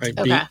everywhere, right?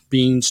 Okay.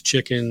 Beans,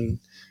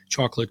 chicken,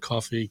 chocolate,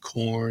 coffee,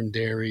 corn,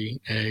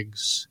 dairy,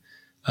 eggs,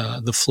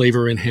 the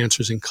flavor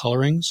enhancers and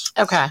colorings.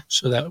 Okay.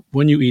 So that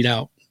when you eat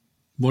out,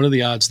 what are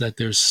the odds that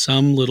there's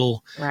some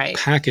little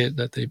packet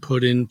that they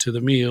put into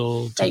the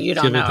meal to that you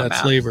don't give know it that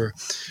about. flavor,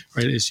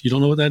 right? You don't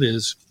know what that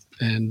is,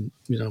 and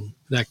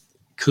that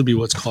could be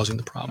what's causing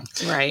the problem.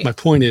 Right. My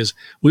point is,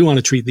 we want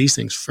to treat these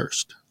things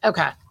first.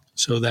 Okay.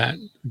 So that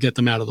get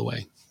them out of the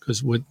way,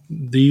 because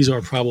these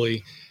are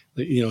probably,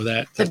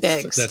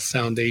 that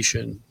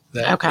foundation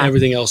that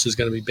everything else is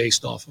going to be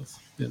based off of.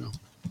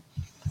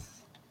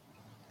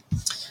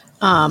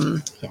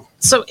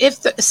 So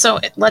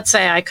let's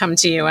say I come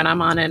to you and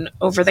I'm on an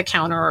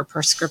over-the-counter or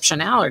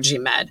prescription allergy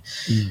med.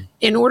 Mm.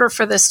 In order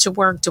for this to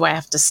work, do I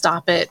have to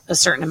stop it a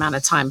certain amount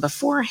of time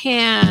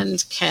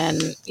beforehand?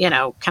 Can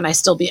I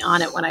still be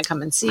on it when I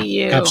come and see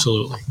you?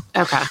 Absolutely.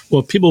 Okay.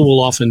 What people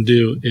will often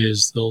do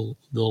is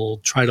they'll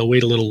try to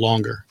wait a little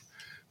longer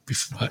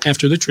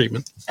after the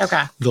treatment.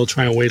 Okay. They'll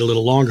try and wait a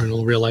little longer and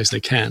they'll realize they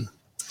can.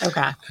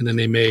 Okay. And then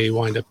they may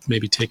wind up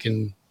maybe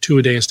taking 2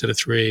 a day instead of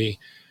 3,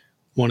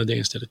 1 a day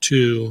instead of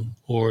 2,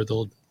 or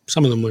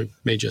some of them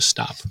may just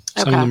stop.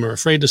 Some of them are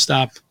afraid to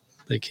stop.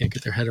 They can't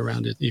get their head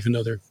around it, even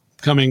though they're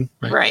coming,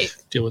 right? Right.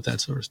 Deal with that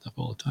sort of stuff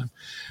all the time.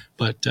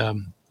 But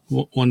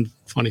one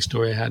funny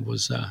story I had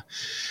was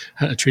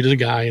I treated a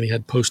guy and he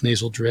had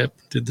postnasal drip,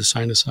 did the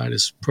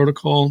sinusitis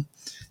protocol,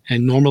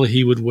 and normally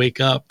he would wake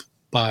up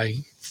by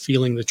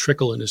feeling the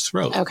trickle in his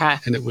throat. Okay.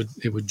 And it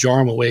would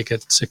jar him awake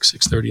at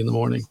 6:30 in the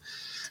morning.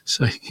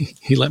 So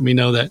he let me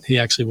know that he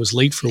actually was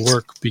late for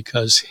work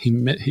because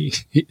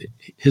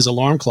his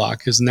alarm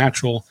clock, his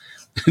natural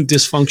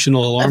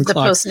dysfunctional alarm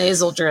clock, the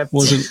postnasal drip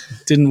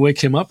didn't wake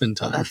him up in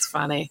time. Oh, that's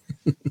funny.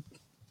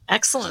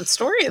 Excellent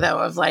story though,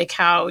 of like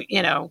how,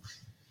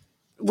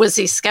 was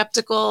he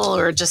skeptical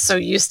or just so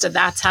used to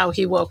that's how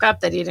he woke up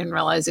that he didn't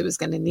realize he was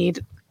going to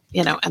need,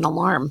 an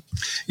alarm?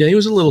 Yeah, he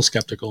was a little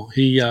skeptical.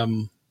 We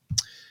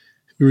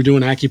were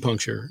doing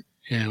acupuncture.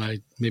 And I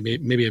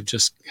maybe had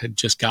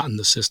just gotten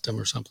the system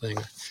or something.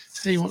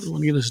 Hey, you want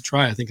to give this a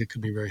try? I think it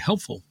could be very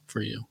helpful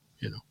for you,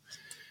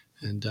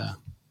 And there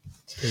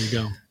you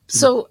go.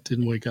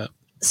 Didn't wake up.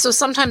 So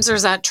sometimes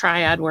there's that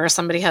triad where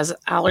somebody has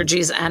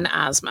allergies and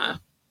asthma.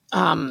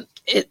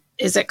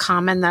 Is it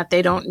common that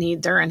they don't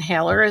need their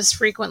inhaler as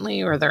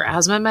frequently or their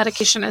asthma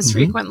medication as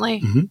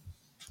frequently? Mm-hmm.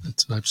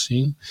 That's what I've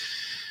seen.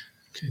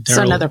 Okay,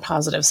 so another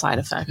positive side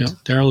effect. Yeah,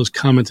 Daryl is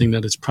commenting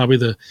that it's probably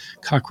the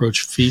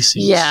cockroach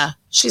feces. Yeah,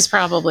 she's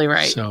probably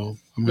right. So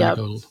I'm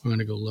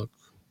gonna go look.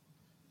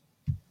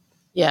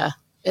 Yeah,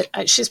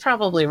 she's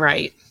probably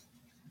right.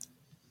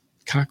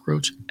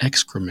 Cockroach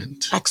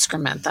excrement.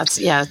 Excrement. That's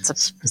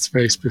it's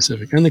very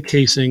specific, and the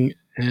casing,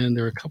 and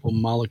there are a couple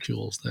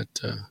molecules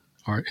that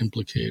are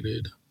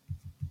implicated,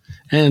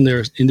 and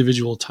there's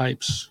individual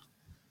types.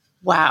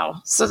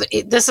 Wow. So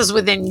this is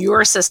within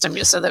your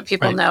system so that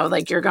people know,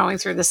 like you're going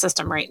through the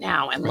system right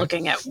now and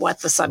looking at what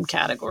the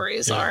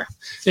subcategories are.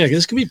 Yeah,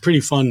 this can be pretty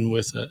fun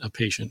with a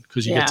patient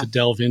because you get to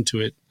delve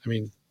into it. I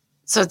mean,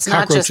 so it's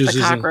not just the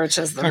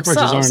cockroaches themselves.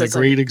 Cockroaches aren't a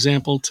great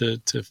example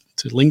to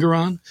linger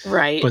on.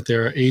 Right. But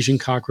there are Asian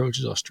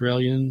cockroaches,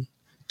 Australian,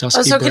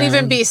 dusky so it brown. could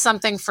even be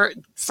something for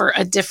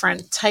a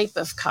different type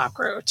of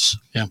cockroach.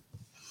 Yeah.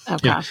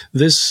 Okay. Yeah.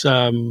 This,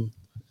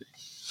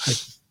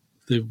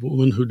 the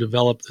woman who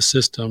developed the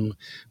system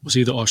was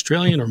either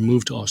Australian or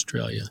moved to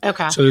Australia.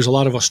 Okay. So there's a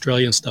lot of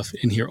Australian stuff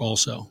in here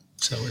also.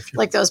 So if you're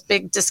like those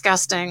big,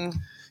 disgusting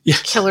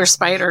killer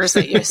spiders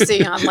that you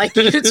see on like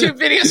YouTube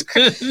videos.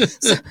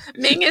 So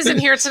Ming isn't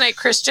here tonight.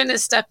 Christian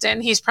has stepped in.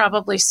 He's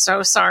probably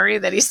so sorry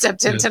that he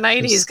stepped in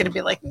tonight. He's going to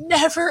be like,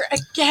 never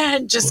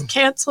again. Just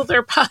cancel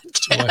their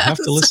podcast. Do I have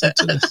to listen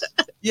to this?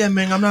 Yeah,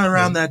 Ming, I'm not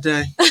around that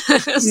day.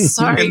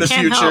 Sorry, in the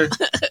can't future.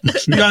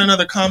 We got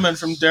another comment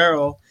from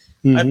Daryl.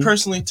 Mm-hmm. I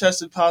personally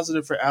tested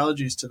positive for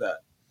allergies to that.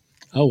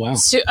 Oh, wow.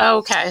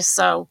 Okay,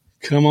 so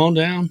come on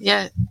down.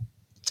 Yeah,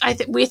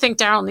 we think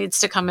Daryl needs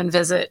to come and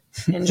visit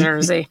in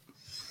Jersey.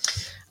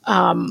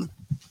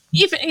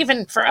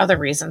 Even for other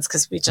reasons,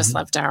 because we just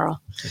love Daryl.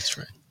 That's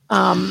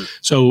right.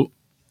 So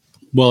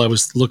while I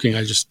was looking,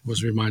 I just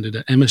was reminded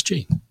that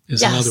MSG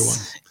is another one.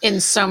 In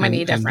so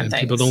many different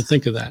things. People don't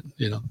think of that,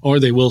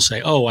 or they will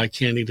say, oh, I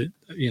can't eat it.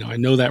 I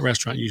know that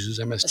restaurant uses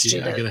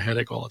MSG. I get a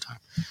headache all the time.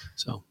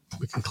 So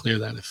we can clear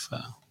that if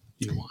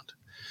you want.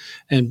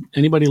 And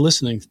anybody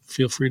listening,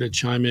 feel free to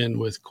chime in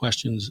with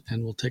questions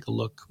and we'll take a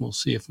look. We'll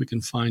see if we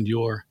can find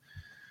your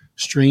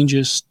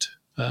strangest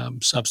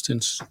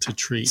substance to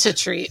treat.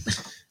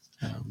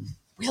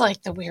 We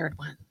like the weird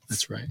ones.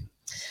 That's right.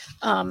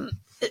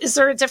 Is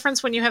there a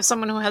difference when you have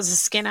someone who has a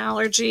skin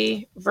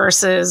allergy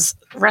versus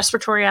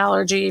respiratory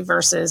allergy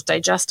versus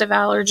digestive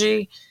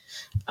allergy?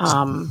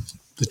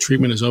 The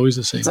treatment is always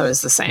the same. It's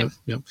always the same.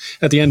 Yep.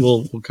 At the end,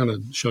 we'll kind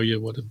of show you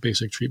what a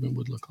basic treatment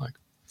would look like.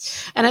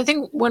 And I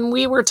think when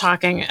we were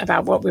talking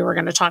about what we were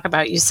going to talk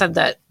about, you said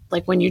that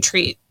like when you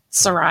treat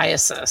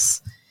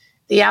psoriasis,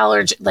 the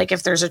allergy, like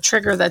if there's a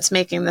trigger that's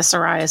making the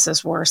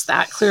psoriasis worse,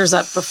 that clears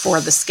up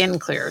before the skin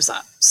clears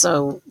up.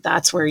 So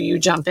that's where you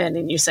jump in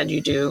and you said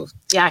you do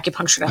the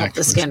acupuncture to help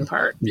the skin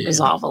part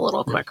resolve a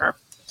little quicker.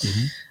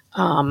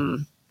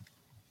 Mm-hmm.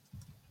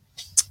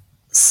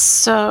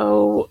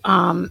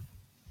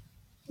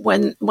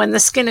 When the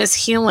skin is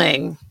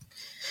healing,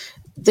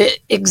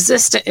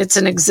 it's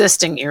an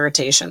existing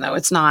irritation though.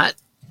 It's not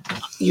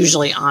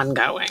usually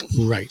ongoing.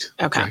 Right.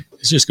 Okay. Right.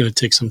 It's just going to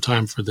take some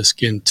time for the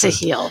skin to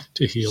heal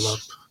up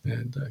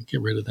and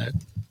get rid of that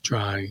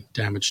dry,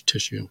 damaged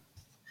tissue.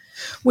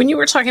 When you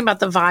were talking about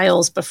the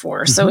vials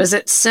before, so is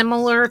it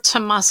similar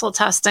to muscle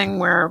testing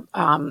where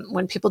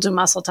when people do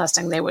muscle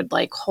testing, they would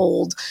like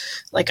hold,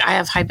 like I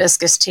have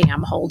hibiscus tea,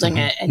 I'm holding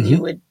it, and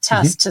you would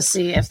test to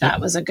see if that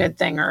was a good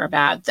thing or a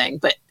bad thing.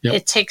 But you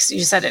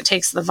said it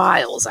takes the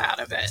vials out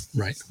of it.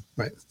 Right.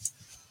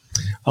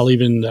 I'll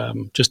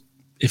even just,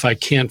 if I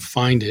can't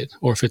find it,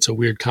 or if it's a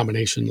weird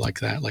combination like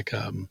that, like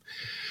a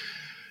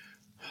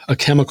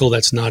chemical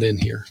that's not in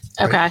here.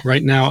 Okay.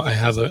 Right now, I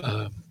have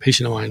a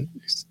patient of mine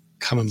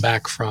coming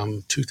back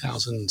from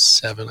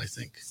 2007, I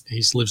think.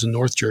 He lives in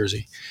North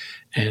Jersey,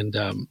 and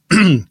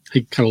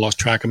he kind of lost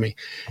track of me.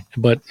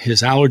 But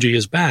his allergy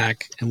is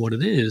back, and what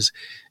it is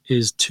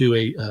to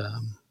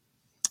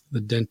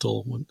the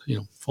dental,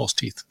 false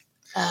teeth.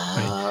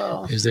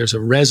 Oh. Right? There's a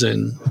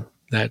resin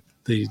that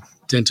the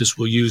dentist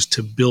will use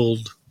to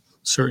build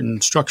certain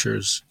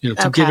structures,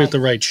 to give it the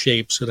right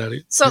shape so that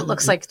it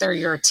looks like they're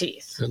your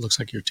teeth. It looks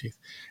like your teeth.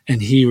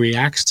 And he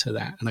reacts to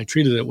that. And I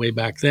treated it way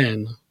back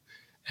then,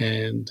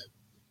 and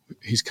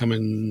he's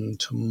coming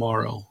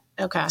tomorrow.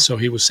 Okay. So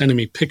he was sending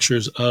me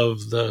pictures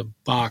of the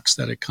box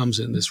that it comes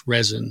in, this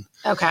resin.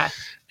 Okay.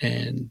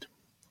 And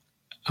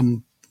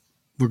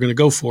we're going to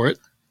go for it.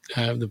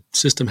 The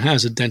system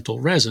has a dental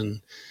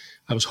resin.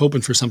 I was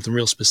hoping for something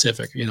real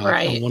specific,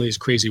 right. One of these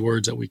crazy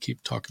words that we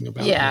keep talking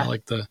about,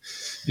 like the,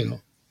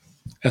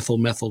 ethyl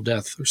methyl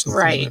death or something.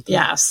 Right. Like that,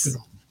 yes.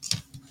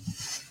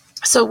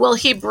 So will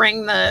he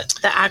bring the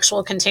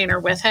actual container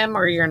with him,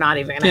 or you're not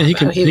even going to?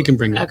 Yeah, he can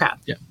bring that. Okay.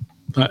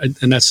 Yeah.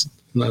 And that's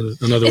another way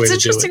to do it. It's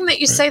interesting that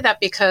you say that,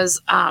 because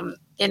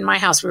in my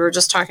house, we were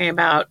just talking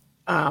about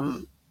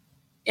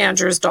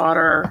Andrew's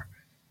daughter,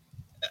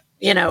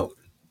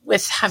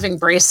 with having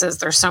braces,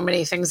 there's so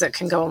many things that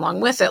can go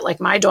along with it.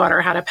 Like my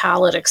daughter had a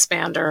palate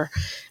expander,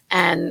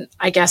 and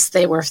I guess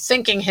they were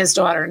thinking his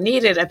daughter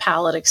needed a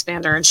palate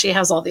expander, and she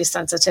has all these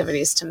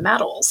sensitivities to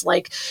metals.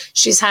 Like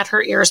she's had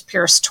her ears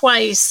pierced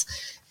twice.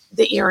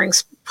 The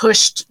earrings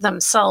pushed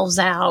themselves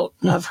out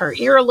of her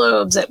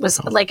earlobes. It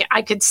was like,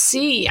 I could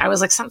see, I was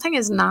like, something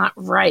is not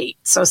right.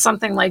 So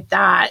something like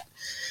that,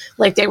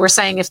 like they were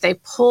saying, if they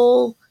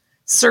pull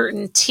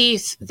certain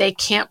teeth, they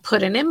can't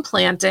put an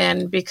implant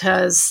in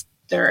because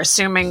they're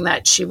assuming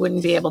that she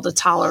wouldn't be able to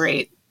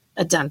tolerate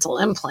a dental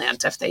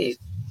implant if they,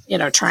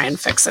 try and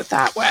fix it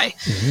that way.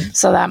 Mm-hmm.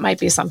 So that might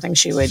be something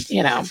she would,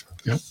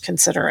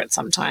 consider at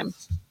some time.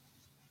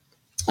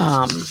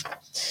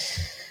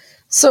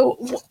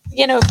 So,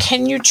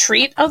 can you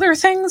treat other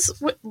things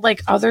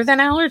like other than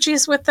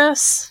allergies with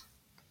this?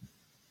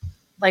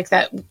 Like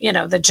that,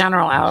 the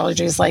general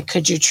allergies, like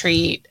could you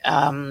treat,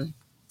 I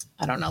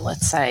don't know,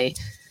 let's say,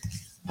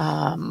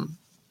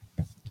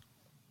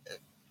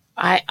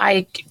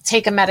 I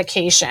take a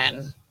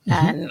medication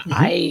and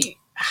I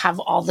have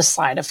all the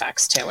side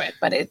effects to it,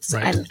 but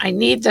I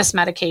need this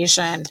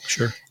medication.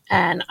 Sure.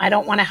 And I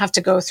don't want to have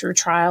to go through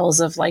trials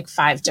of like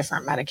 5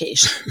 different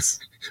medications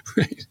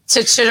right.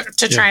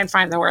 to try and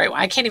find the right one.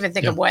 I can't even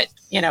think of what,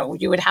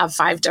 you would have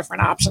 5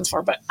 different options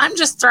for, but I'm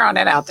just throwing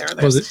it out there.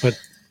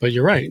 But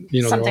you're right.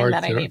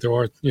 There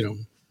are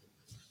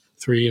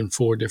 3 and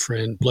 4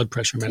 different blood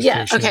pressure medications.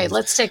 Yeah. Okay.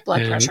 Let's take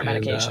blood pressure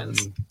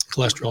medications. And,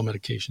 cholesterol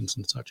medications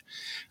and such.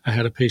 I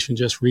had a patient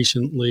just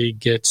recently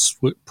get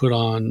put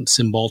on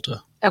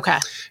Cymbalta. Okay.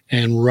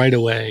 And right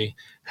away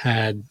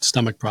had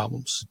stomach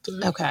problems.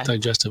 Okay.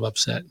 Digestive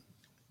upset.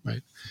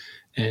 Right.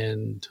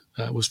 And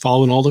was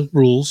following all the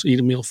rules, eat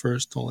a meal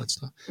first, all that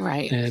stuff.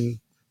 Right. And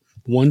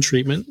one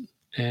treatment,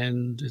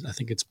 and I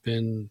think it's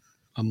been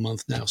a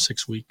month now,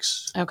 6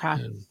 weeks. Okay.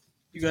 And,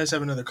 you guys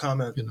have another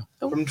comment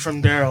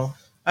from Daryl.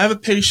 I have a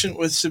patient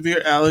with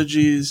severe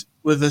allergies,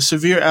 with a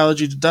severe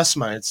allergy to dust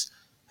mites,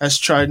 has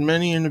tried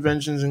many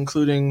interventions,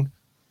 including,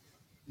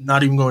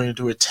 not even going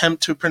to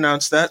attempt to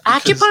pronounce that.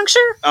 Acupuncture?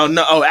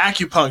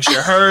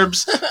 Acupuncture,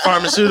 herbs,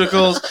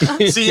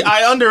 pharmaceuticals. See,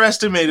 I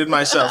underestimated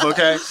myself,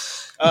 okay?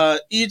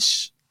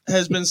 Each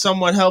has been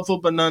somewhat helpful,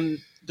 but none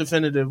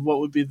definitive. What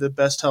would be the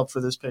best help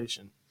for this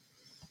patient?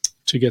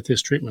 To get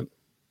this treatment.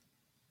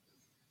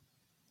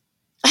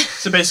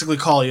 So basically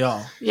call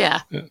y'all.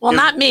 Yeah. Well,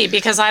 not me,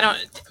 because I don't,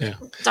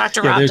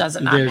 Dr. Rob does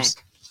it, not me.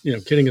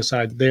 Kidding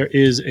aside, there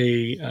is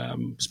a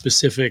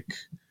specific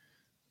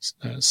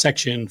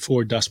section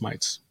for dust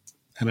mites,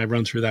 and I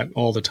run through that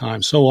all the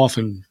time. So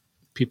often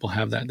people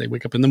have that. They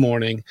wake up in the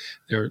morning,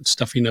 their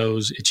stuffy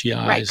nose, itchy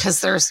eyes. Right,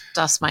 because there's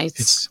dust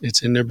mites.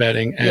 It's in their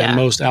bedding, and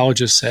most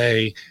allergists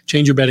say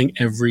change your bedding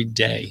every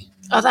day.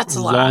 Oh, that's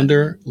a lot.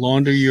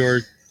 Launder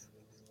your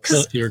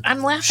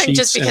I'm laughing sheets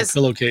just because and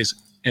pillowcase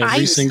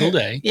every single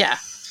day. Yeah.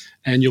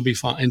 And you'll be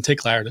fine. And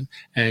take Claritin,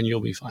 and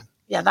you'll be fine.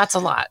 Yeah, that's a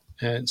lot.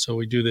 And so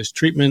we do this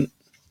treatment,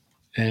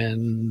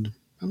 and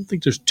I don't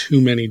think there's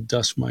too many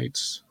dust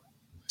mites.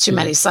 Too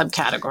many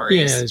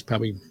subcategories. Yeah, there's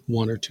probably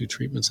 1 or 2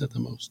 treatments at the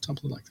most,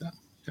 something like that.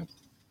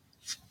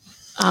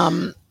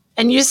 Yep.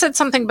 And you said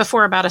something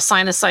before about a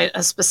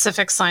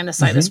specific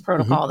sinusitis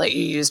protocol that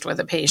you used with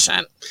a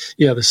patient.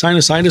 Yeah, the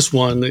sinusitis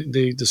one that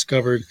they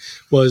discovered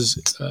was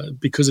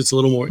because it's a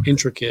little more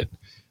intricate.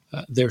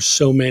 There's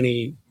so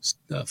many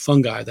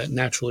fungi that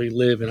naturally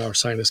live in our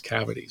sinus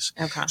cavities.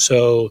 Okay.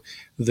 So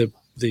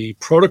the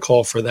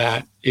protocol for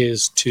that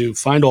is to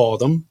find all of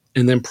them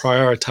and then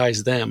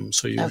prioritize them.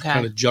 So you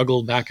kind of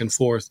juggle back and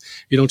forth.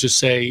 You don't just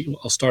say,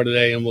 I'll start at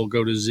A and we'll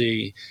go to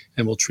Z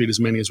and we'll treat as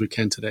many as we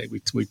can today.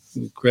 We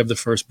grab the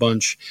first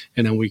bunch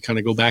and then we kind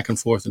of go back and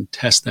forth and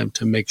test them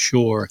to make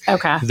sure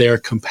they're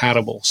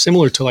compatible.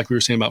 Similar to like we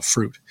were saying about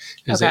fruit,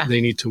 is that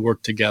they need to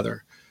work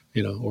together,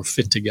 or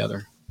fit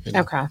together.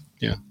 Okay.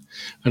 Yeah.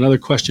 Another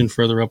question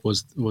further up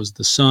was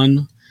the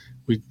sun.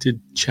 We did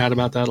chat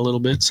about that a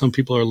little bit. Some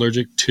people are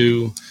allergic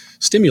to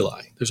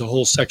stimuli. There's a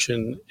whole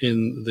section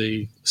in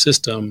the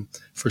system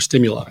for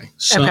stimuli.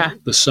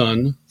 The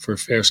sun, for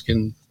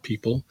fair-skinned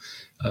people,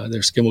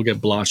 their skin will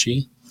get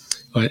blotchy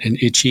and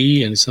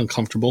itchy, and it's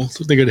uncomfortable.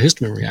 So they get a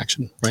histamine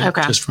reaction, right?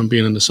 Just from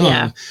being in the sun.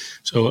 Yeah.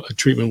 So a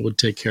treatment would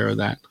take care of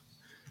that.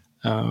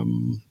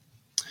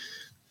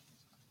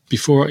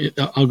 before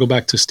I'll go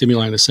back to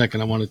stimuli in a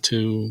second, I wanted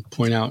to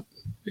point out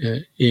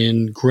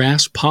in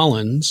grass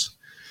pollens,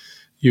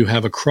 you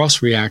have a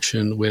cross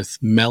reaction with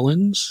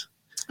melons,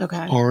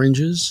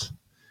 oranges,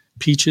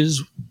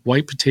 peaches,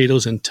 white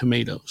potatoes, and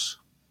tomatoes.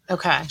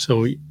 Okay.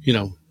 So,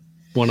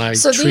 when I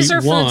So treat these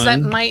are one, foods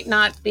that might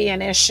not be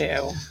an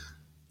issue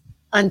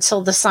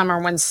until the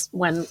summer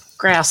when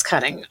grass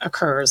cutting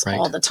occurs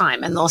all the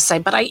time. And they'll say,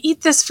 but I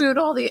eat this food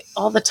all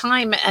the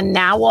time, and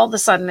now all of a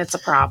sudden it's a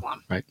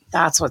problem. Right.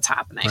 That's what's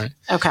happening. Right.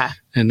 Okay.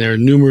 And there are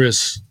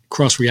numerous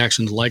cross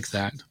reactions like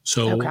that.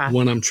 So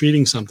when I'm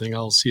treating something,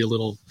 I'll see a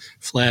little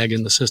flag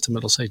in the system.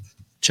 It'll say,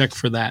 check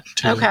for that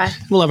too. Okay.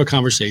 We'll have a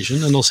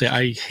conversation, and they'll say,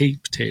 I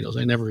hate potatoes.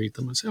 I never eat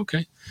them. I say,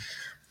 okay.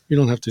 You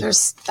don't have to.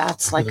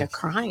 That's like a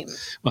crime.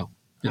 Well,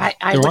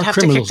 I would have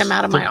to kick them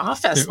out of my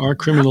office. There are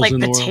criminals like in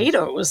the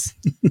potatoes.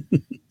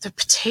 The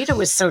potato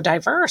is so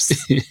diverse.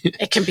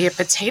 It can be a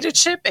potato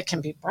chip. It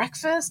can be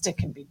breakfast. It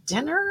can be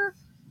dinner.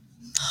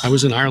 I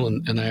was in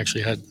Ireland, and I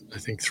actually had, I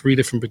think, 3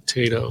 different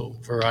potato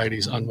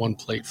varieties on one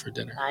plate for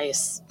dinner.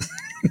 Nice.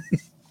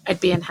 I'd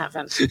be in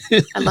heaven.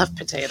 I love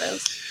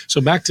potatoes.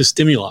 So back to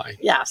stimuli.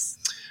 Yes.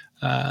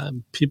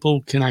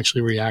 People can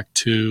actually react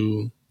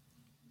to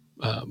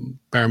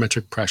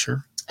barometric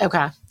pressure.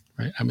 Okay.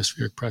 Right,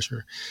 atmospheric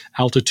pressure,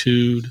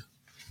 altitude,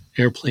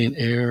 airplane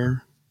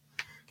air,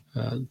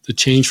 the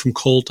change from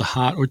cold to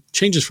hot, or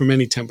changes from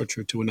any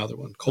temperature to another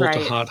one. Cold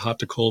to hot, hot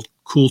to cold,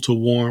 cool to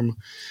warm,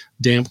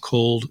 damp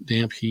cold,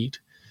 damp heat.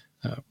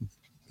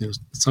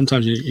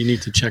 Sometimes you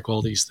need to check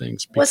all these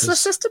things. Was the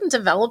system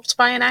developed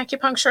by an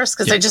acupuncturist?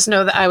 Because I just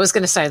know that I was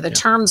going to say the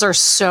terms are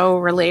so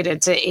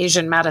related to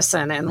Asian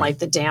medicine and like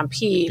the damp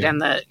heat and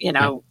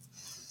the,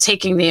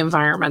 taking the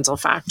environmental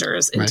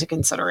factors into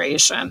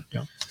consideration.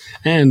 Yeah.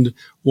 And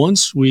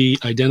once we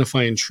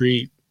identify and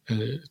treat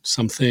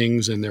some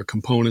things and their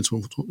components,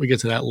 when we get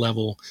to that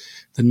level,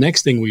 the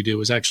next thing we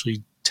do is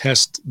actually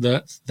test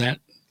that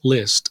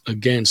list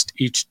against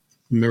each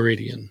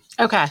meridian.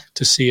 Okay.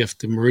 To see if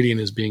the meridian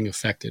is being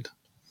affected.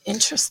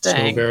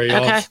 Interesting.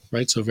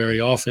 So very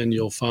often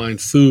you'll find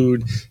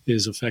food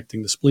is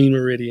affecting the spleen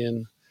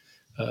meridian.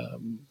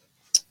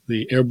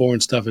 The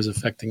airborne stuff is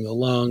affecting the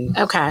lung.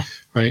 Okay.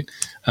 Right.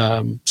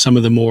 Some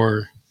of the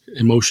more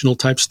emotional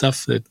type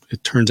stuff that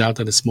it turns out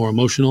that it's more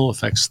emotional,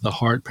 affects the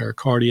heart,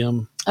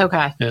 pericardium.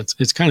 Okay.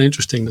 It's kind of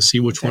interesting to see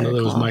which one of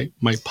those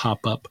might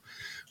pop up.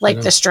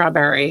 Like the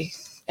strawberry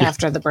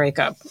after the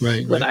breakup.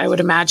 Right. I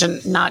would imagine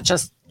not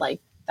just like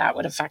that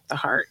would affect the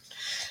heart.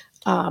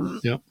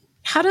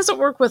 How does it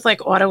work with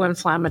like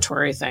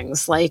auto-inflammatory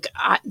things? Like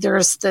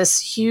there's this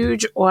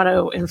huge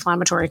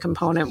auto-inflammatory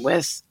component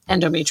with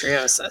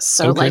endometriosis.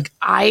 So like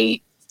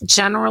I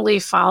generally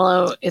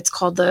follow, it's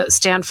called the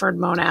Stanford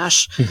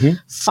Monash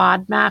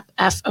FODMAP,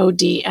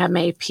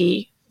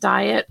 FODMAP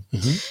diet.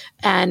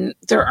 And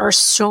there are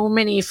so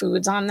many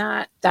foods on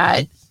that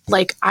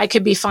like I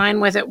could be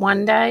fine with it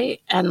one day.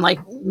 And like,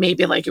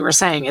 maybe like you were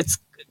saying, it's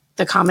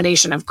the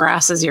combination of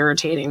grass is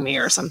irritating me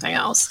or something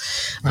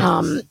else.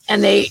 Right.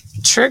 And they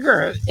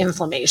trigger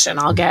inflammation.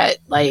 I'll get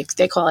like,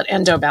 they call it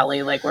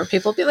endobelly, like where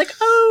people be like,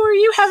 oh, are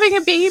you having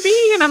a baby?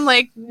 And I'm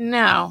like,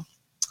 no,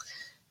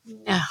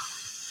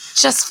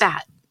 just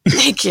fat.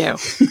 Thank you.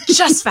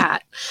 Just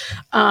fat.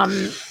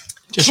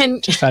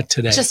 Just fat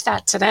today. Just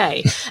fat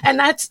today. And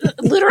that's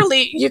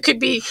literally, you could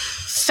be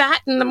fat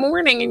in the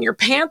morning and your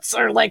pants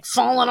are like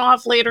falling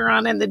off later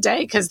on in the day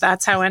because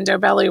that's how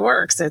endobelly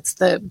works. It's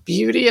the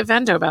beauty of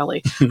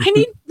endobelly. I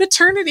need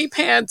maternity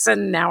pants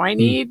and now I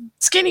need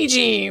skinny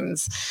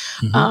jeans.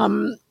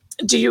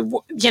 Do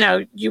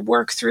you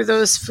work through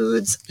those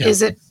foods?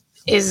 Yeah.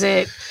 Is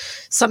it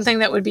something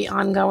that would be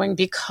ongoing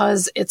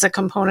because it's a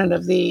component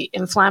of the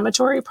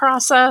inflammatory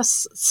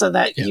process so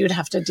that you'd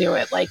have to do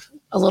it like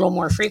a little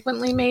more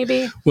frequently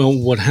maybe? Well,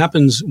 what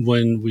happens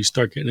when we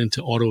start getting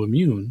into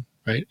autoimmune,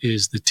 right,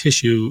 is the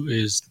tissue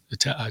is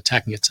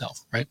attacking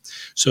itself, right?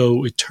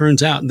 So it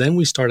turns out, and then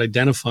we start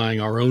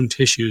identifying our own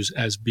tissues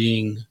as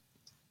being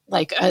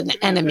like an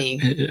enemy.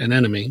 An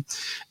enemy.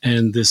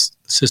 And this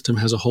system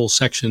has a whole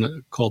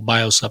section called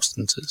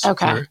biosubstances.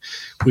 Okay. Where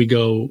we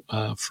go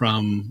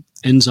from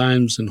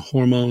enzymes and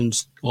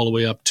hormones all the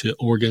way up to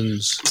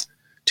organs,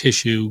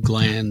 tissue,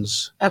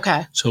 glands.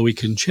 Okay. So we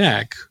can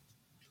check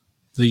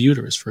the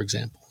uterus, for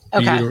example,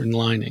 the uterine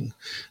lining,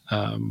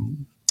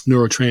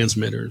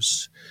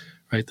 neurotransmitters,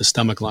 right? The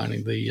stomach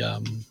lining,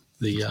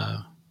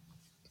 the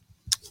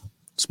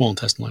small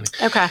intestine lining.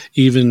 Okay.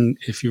 Even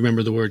if you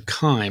remember the word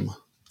chyme.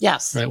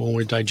 Yes. Right, when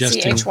we're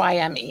digesting.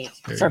 CHYME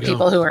for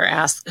people who are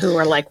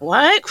like,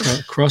 what?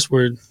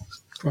 Crossword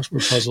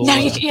puzzle. Now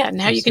you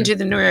can do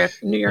the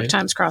New York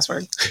Times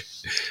crossword.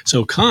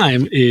 So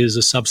chyme is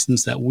a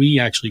substance that we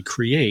actually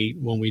create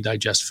when we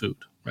digest food,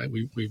 right?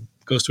 We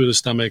goes through the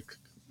stomach,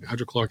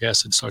 hydrochloric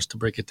acid starts to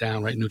break it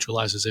down, right?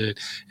 Neutralizes it.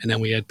 And then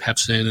we add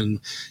pepsin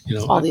and,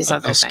 all these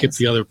other things. I'll skip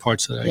the other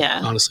parts that I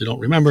honestly don't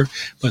remember.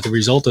 But the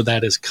result of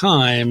that is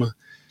chyme.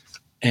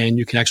 And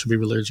you can actually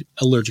be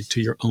allergic to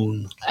your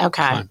own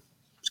chyme.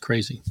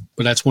 crazy.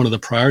 But that's one of the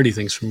priority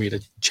things for me to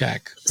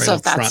check. Right so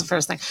that's the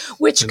first thing,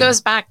 which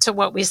goes back to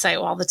what we say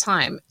all the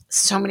time.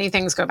 So many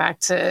things go back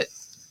to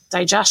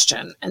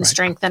digestion and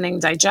strengthening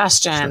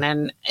digestion. Sure.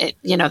 And it,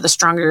 the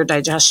stronger your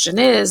digestion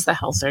is, the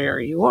healthier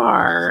you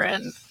are.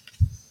 And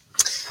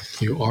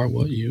you are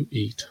what you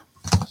eat.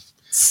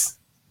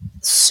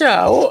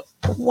 So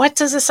what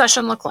does a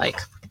session look like?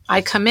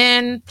 I come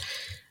in,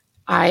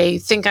 I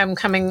think I'm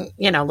coming,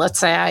 let's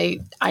say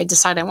I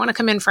decide I want to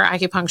come in for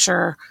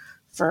acupuncture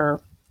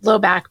for low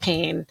back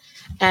pain.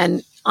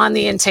 And on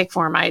the intake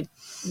form, I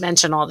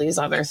mention all these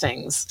other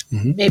things.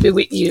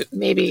 Mm-hmm.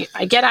 Maybe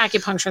I get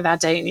acupuncture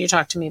that day and you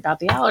talk to me about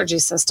the allergy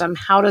system.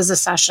 How does a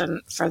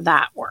session for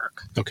that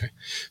work? Okay.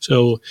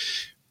 So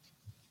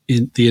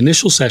in the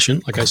initial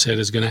session, like I said,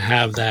 is going to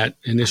have that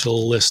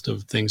initial list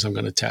of things I'm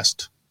going to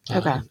test.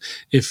 Okay.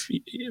 If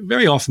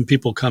very often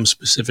people come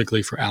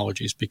specifically for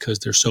allergies because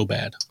they're so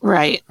bad.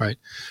 Right. Right.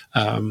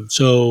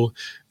 So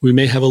we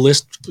may have a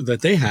list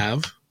that they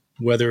have,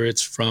 whether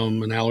it's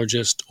from an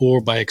allergist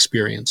or by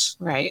experience.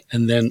 Right.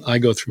 And then I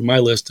go through my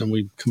list and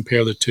we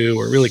compare the two,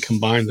 or really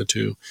combine the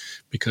two,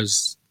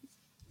 because,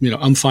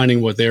 I'm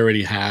finding what they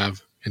already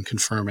have and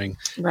confirming.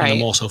 Right. And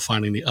I'm also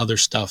finding the other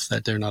stuff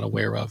that they're not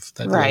aware of,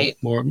 that right.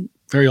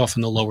 very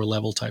often the lower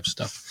level type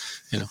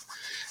stuff,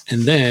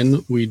 And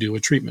then we do a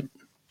treatment.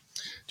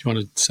 Do you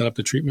want to set up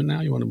the treatment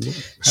now? You want to have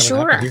it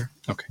happen here?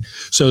 Okay.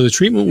 So the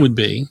treatment would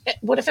be...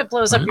 What if it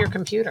blows up your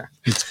computer?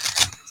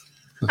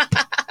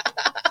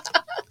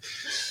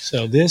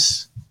 So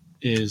this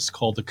is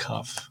called the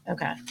cuff.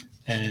 Okay.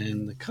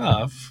 And the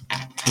cuff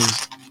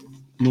is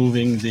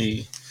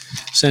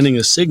sending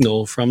a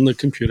signal from the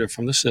computer,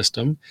 from the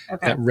system,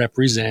 that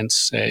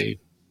represents a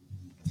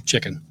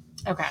chicken.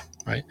 Okay.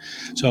 Right?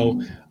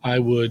 So I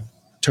would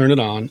turn it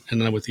on, and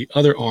then with the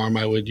other arm,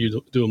 I would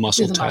do a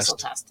muscle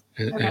test.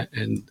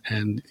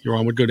 And your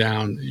arm would go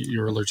down.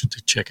 You're allergic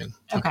to chicken.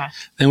 Okay.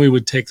 Then we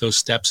would take those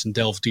steps and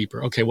delve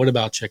deeper. Okay, what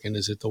about chicken?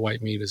 Is it the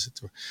white meat? Is it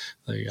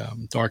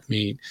the dark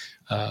meat?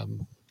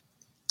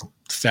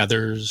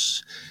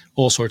 Feathers,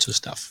 all sorts of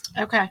stuff.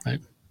 Okay. Right.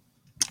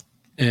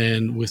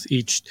 And with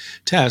each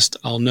test,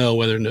 I'll know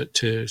whether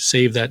to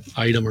save that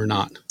item or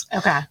not.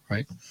 Okay.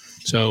 Right.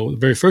 So the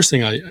very first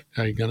thing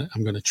I'm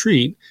going to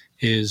treat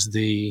is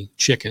the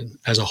chicken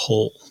as a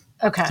whole.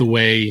 Okay. The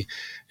way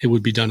it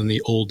would be done in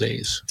the old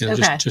days.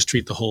 Just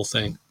treat the whole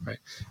thing, right?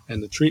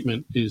 And the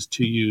treatment is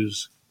to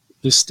use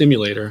this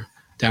stimulator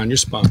down your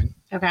spine.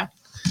 Okay.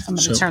 I'm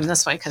going to turn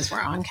this way because we're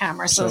on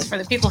camera. So it's for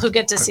the people who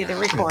get to see the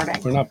recording.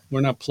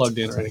 We're not plugged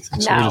in or anything.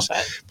 No,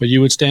 but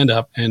you would stand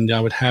up, and I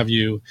would have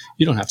you.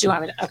 You don't have to. Do you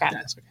want me to? Okay.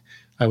 That's okay.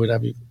 I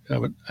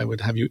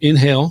would have you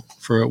inhale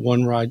for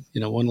one ride,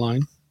 one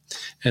line,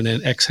 and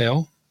then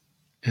exhale,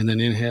 and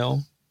then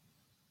inhale,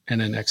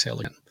 and then exhale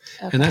again.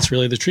 Okay. And that's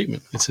really the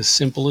treatment. It's as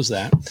simple as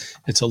that.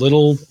 It's a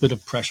little bit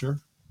of pressure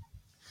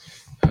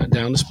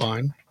down the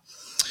spine.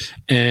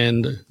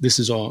 And this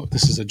is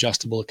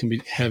adjustable. It can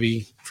be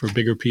heavy for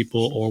bigger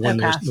people, or when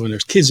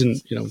there's kids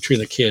and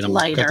treating a kid,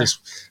 I've got this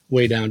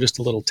way down, just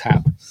a little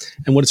tap.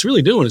 And what it's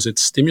really doing is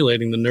it's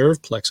stimulating the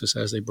nerve plexus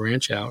as they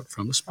branch out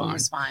from the spine.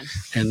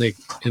 And they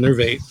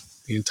innervate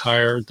the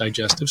entire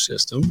digestive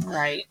system,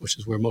 right, which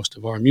is where most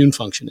of our immune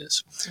function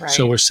is. Right.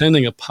 So we're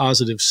sending a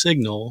positive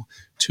signal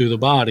to the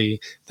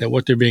body that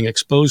what they're being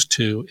exposed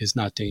to is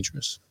not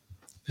dangerous.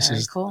 This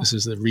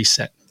is the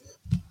reset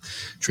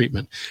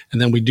treatment.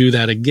 And then we do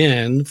that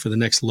again for the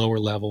next lower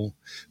level,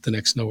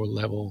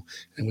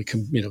 and we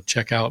can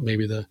check out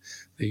maybe the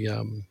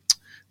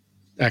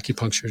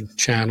acupuncture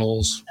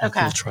channels.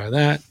 Okay. We'll try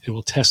that. It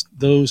will test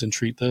those and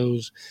treat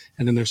those.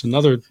 And then there's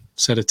another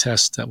set of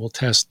tests that will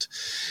test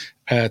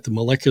at the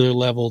molecular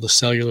level, the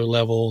cellular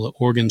level, the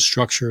organ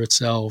structure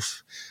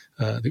itself,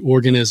 the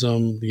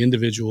organism, the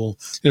individual.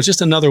 It's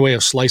just another way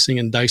of slicing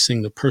and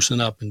dicing the person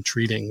up and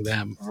treating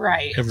them.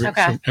 Right.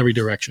 From every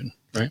direction.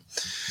 Right.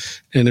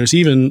 And there's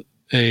even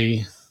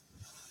a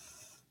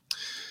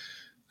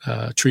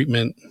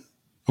treatment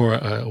or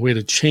a way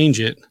to change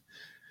it.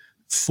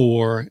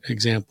 For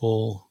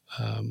example,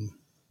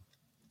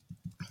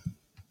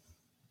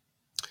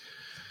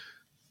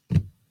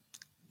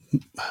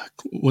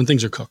 when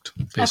things are cooked,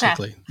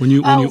 basically, when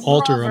you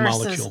alter a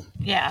molecule,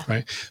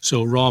 right?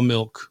 So raw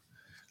milk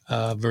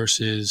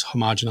versus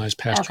homogenized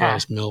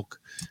pasteurized milk,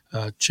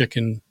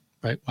 chicken,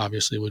 right?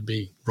 Obviously, would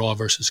be raw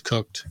versus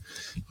cooked.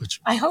 Which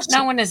I hope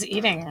no one is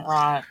eating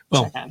raw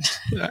chicken.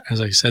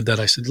 As I said,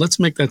 let's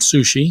make that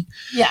sushi.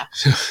 Yeah,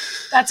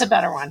 that's a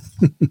better one.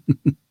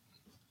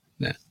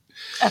 Nah.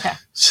 Okay.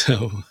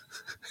 So.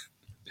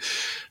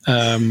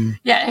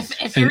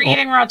 If you're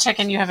eating raw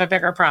chicken, you have a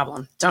bigger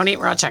problem. Don't eat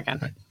raw chicken.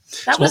 Right.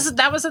 That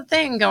was a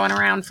thing going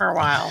around for a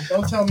while.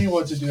 Don't tell me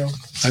what to do.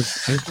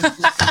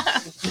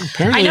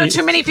 I know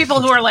too many people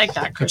who are like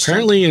that, Christian.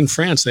 Apparently in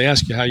France, they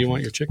ask you how you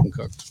want your chicken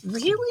cooked.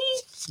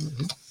 Really?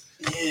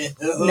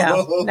 Mm-hmm.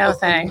 Yeah. No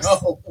thanks.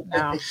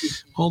 No.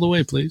 All the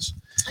way, please.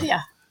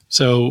 Yeah.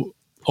 So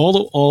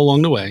all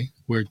along the way,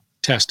 we're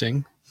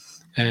testing,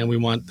 and we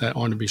want that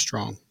arm to be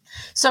strong.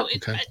 So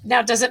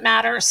now, does it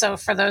matter? So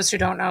for those who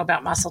don't know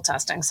about muscle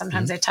testing,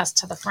 sometimes they test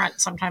to the front,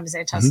 sometimes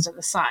they test to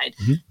the side.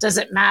 Does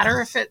it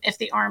matter if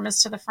the arm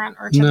is to the front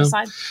or to the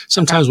side?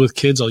 Sometimes with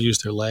kids, I'll use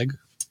their leg.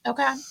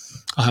 Okay.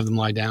 I'll have them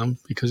lie down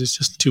because it's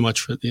just too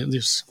much for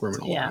they're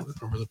squirming all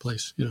over the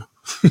place.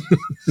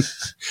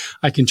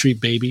 I can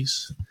treat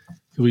babies.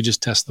 We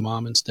just test the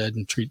mom instead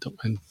and treat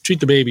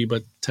the baby,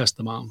 but test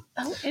the mom.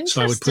 Oh, interesting.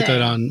 So I would put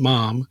that on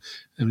mom,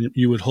 and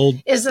you would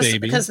hold. Is this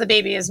baby. Because the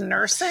baby is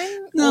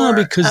nursing? No,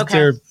 because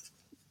they're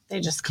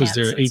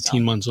 18 still.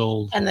 months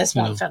old, and this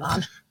won't fit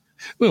on.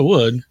 Well, it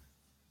would,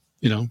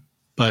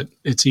 but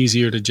it's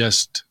easier to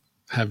just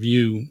have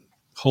you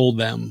hold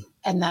them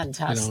and then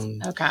test.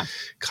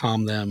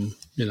 Calm them.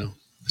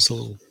 It's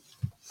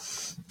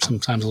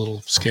sometimes a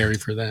little scary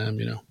for them.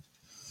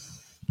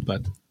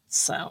 But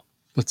so.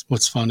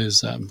 What's fun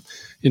is,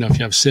 if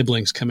you have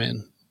siblings come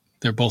in,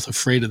 they're both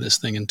afraid of this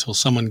thing until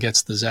someone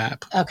gets the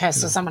zap. Okay,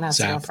 so someone has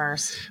to go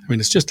first. I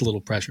mean, it's just a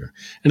little pressure.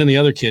 And then the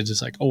other kids,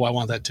 it's like, oh, I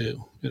want that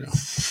too,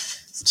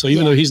 So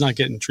even though he's not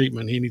getting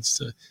treatment, he needs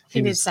to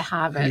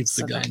have it. He needs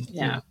the gun.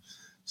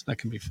 So that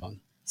can be fun.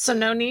 So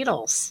no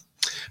needles.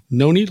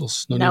 No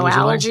needles. No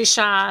allergy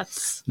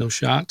shots. No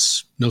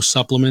shots. No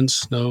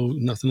supplements.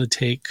 Nothing to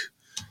take.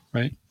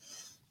 Right.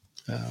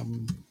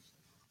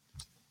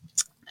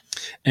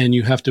 And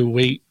you have to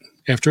wait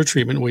after a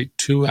treatment, wait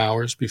 2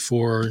 hours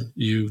before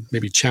you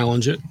maybe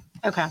challenge it.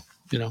 Okay.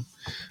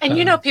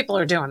 And people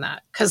are doing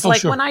that because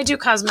when I do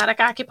cosmetic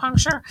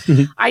acupuncture,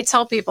 I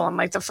tell people, I'm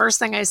like, the first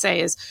thing I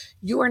say is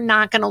you are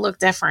not going to look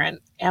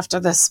different after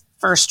this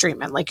first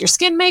treatment. Like your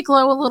skin may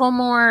glow a little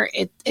more.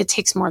 It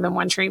takes more than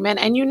one treatment.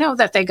 And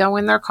that they go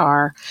in their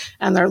car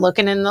and they're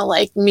looking in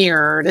the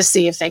mirror to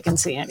see if they can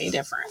see any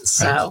difference.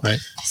 So,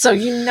 so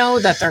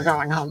that they're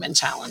going home and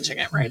challenging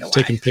it right away.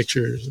 Taking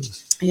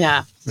pictures.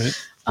 Yeah. Right.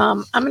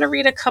 I'm going to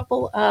read a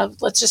couple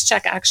of, let's just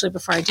check actually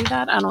before I do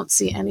that. I don't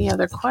see any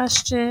other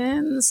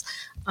questions.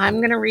 I'm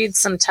going to read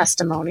some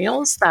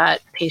testimonials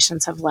that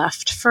patients have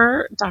left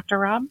for Dr.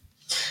 Rob.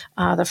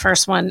 The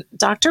first one,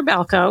 Dr.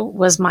 Balco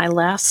was my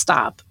last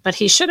stop, but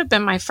he should have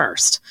been my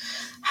first.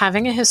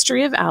 Having a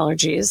history of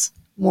allergies,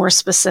 more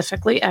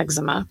specifically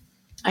eczema,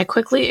 I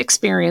quickly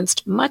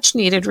experienced much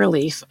needed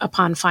relief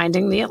upon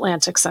finding the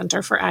Atlantic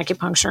Center for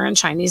Acupuncture and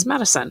Chinese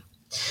Medicine.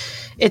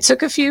 It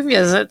took a few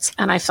visits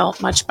and I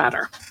felt much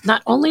better.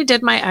 Not only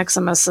did my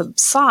eczema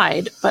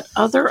subside, but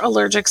other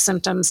allergic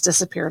symptoms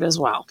disappeared as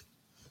well.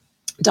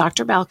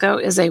 Dr.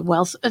 Balco is a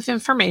wealth of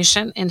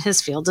information in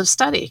his field of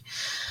study.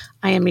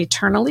 I am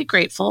eternally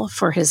grateful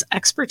for his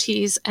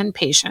expertise and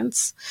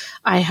patience.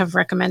 I have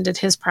recommended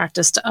his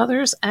practice to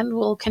others and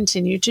will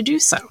continue to do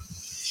so.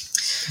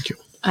 Thank you.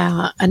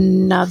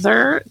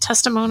 Another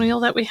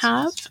testimonial that we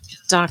have,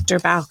 Dr.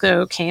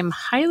 Balco came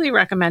highly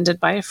recommended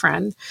by a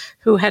friend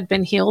who had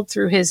been healed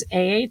through his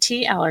AAT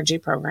allergy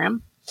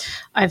program.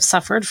 I've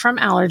suffered from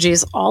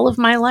allergies all of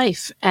my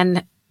life,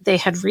 and they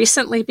had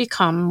recently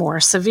become more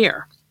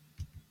severe.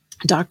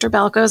 Dr.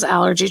 Balco's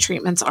allergy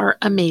treatments are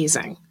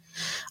amazing.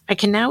 I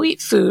can now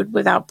eat food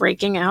without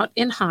breaking out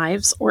in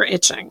hives or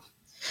itching.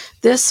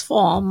 This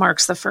fall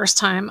marks the first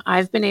time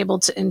I've been able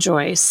to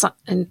enjoy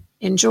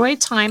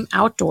time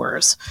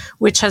outdoors,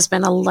 which has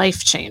been a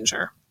life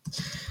changer.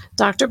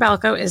 Dr.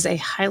 Balco is a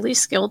highly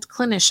skilled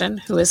clinician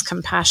who is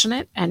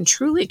compassionate and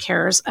truly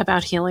cares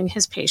about healing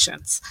his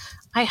patients.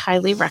 I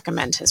highly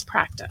recommend his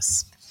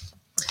practice.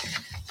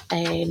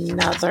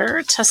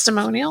 Another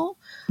testimonial.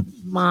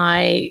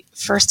 My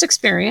first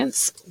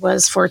experience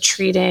was for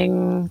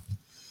treating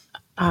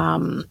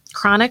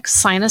chronic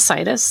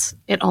sinusitis.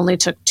 It only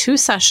took 2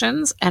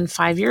 sessions, and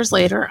 5 years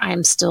later, I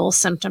am still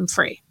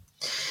symptom-free.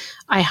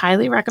 I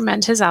highly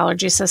recommend his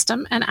allergy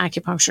system and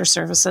acupuncture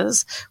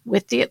services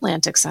with the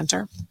Atlantic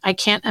Center. I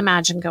can't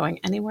imagine going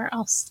anywhere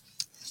else.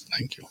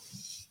 Thank you.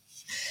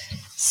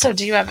 So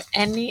do you have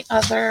any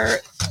other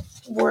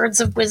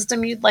words of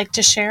wisdom you'd like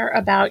to share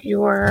about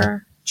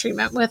your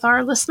treatment with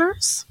our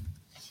listeners?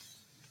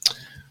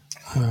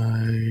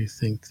 I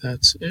think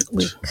that's it.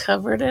 We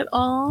covered it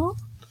all.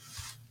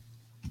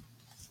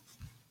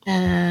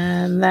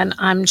 And then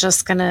I'm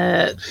just going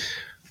to...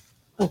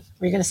 Oh,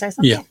 were you going to say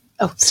something? Yeah.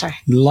 Oh, sorry.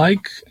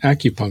 Like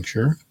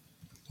acupuncture,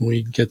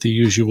 we get the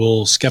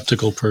usual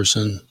skeptical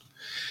person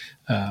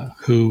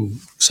who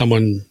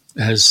someone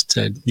has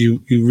said,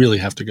 you really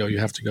have to go, you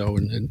have to go.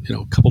 And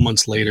a couple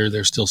months later,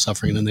 they're still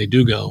suffering, and then they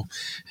do go,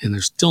 and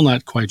they're still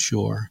not quite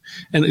sure.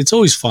 And it's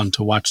always fun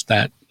to watch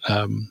that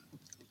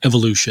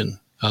evolution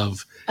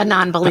of a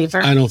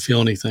non-believer. I don't feel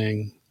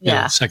anything.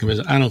 Yeah. Second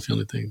visit, I don't feel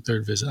anything.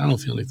 Third visit, I don't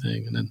feel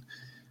anything. And then,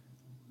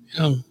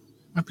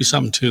 might be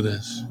something to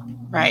this.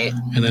 Right.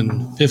 And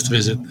then fifth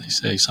visit, they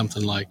say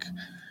something like,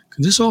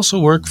 could this also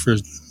work for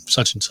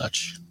such and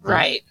such?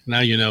 Right.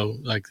 Now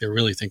they're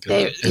really thinking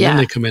about it. And then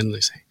they come in and they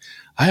say,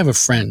 I have a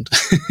friend.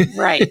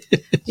 Right.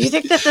 Do you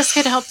think that this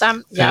could help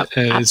them? Yeah,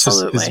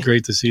 absolutely. It's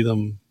great to see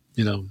them,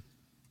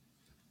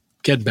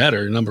 get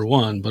better, number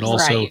one, but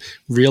also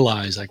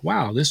realize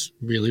this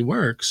really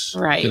works.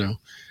 Right.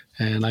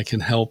 And I can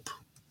help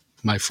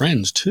my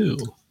friends too.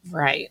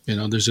 Right.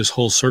 There's this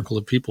whole circle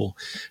of people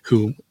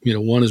who,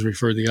 one has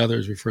referred the other,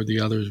 has referred the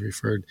other, has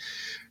referred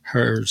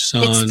her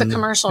son. It's the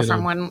commercial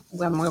from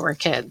when we were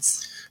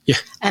kids. Yeah.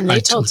 And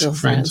they told two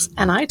friends,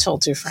 and I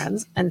told two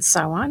friends, and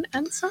so on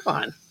and so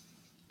on.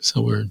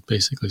 So we're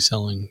basically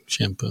selling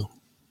shampoo.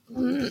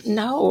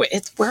 No,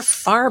 we're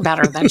far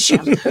better than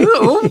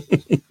shampoo.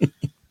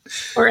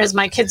 Or as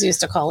my kids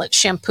used to call it,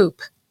 shampoo.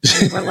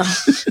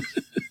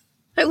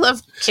 I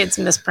love kids'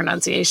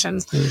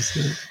 mispronunciations.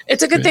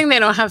 It's a good thing they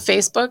don't have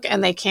Facebook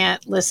and they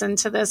can't listen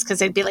to this because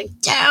they'd be like,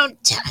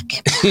 don't talk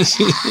about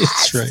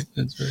it.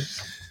 That's right.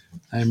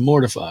 I'm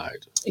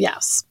mortified.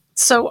 Yes.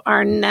 So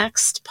our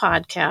next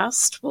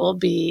podcast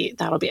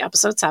that'll be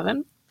episode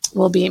 7,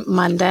 will be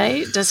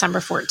Monday, December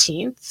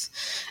 14th.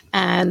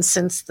 And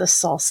since the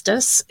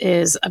solstice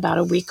is about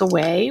a week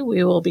away,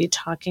 we will be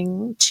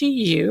talking to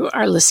you,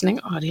 our listening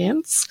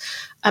audience,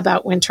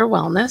 about winter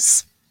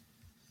wellness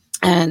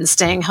and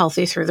staying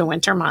healthy through the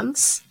winter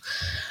months.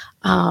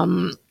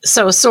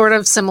 So sort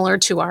of similar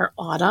to our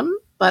autumn,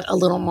 but a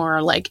little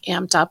more like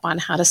amped up on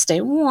how to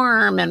stay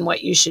warm and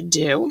what you should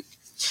do.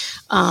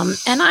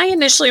 And I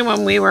initially,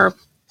 when we were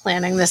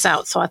planning this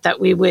out, thought that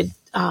we would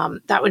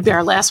that would be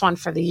our last one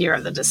for the year,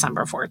 the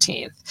December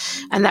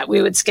 14th, and that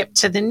we would skip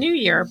to the new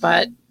year.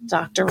 But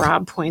Dr.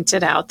 Rob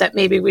pointed out that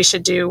maybe we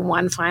should do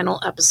one final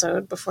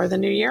episode before the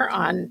new year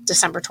on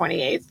December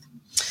 28th.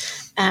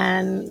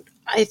 And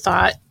I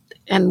thought,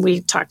 and we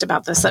talked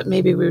about this, that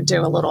maybe we would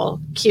do a little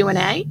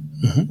Q&A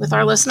with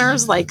our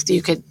listeners. Like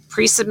you could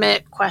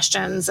pre-submit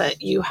questions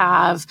that you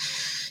have,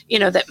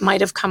 that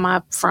might have come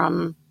up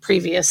from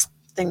previous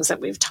things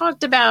that we've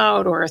talked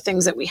about or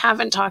things that we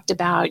haven't talked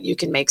about. You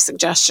can make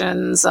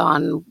suggestions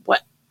on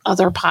what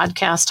other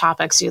podcast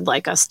topics you'd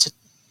like us to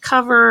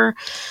cover.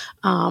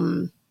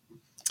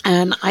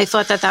 And I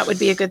thought that would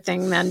be a good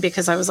thing then,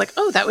 because I was like,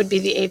 oh, that would be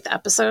the 8th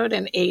episode.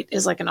 And 8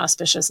 is like an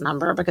auspicious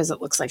number because it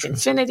looks like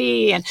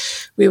infinity. And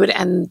we would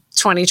end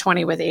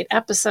 2020 with 8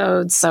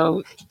 episodes.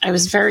 So I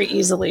was very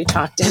easily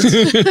talked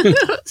into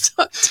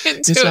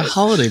It's a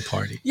holiday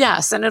party.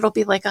 Yes. And it'll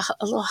be like a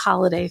little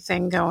holiday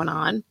thing going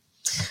on.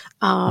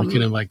 We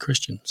can invite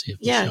Christian, see if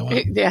he show up.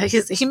 Yeah,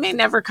 he may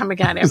never come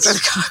again after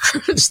the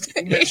cockroach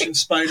thing. You mentioned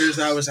spiders,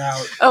 I was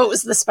out. Oh, it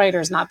was the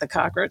spiders, not the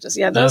cockroaches.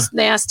 Yeah, those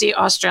nasty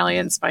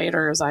Australian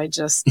spiders. I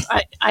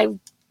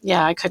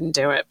couldn't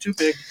do it. Too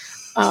big.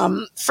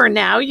 For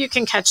now, you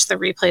can catch the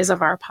replays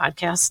of our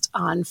podcast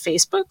on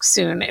Facebook.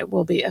 Soon it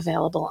will be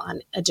available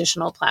on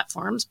additional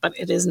platforms, but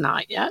it is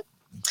not yet.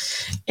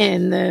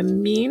 In the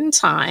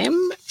meantime,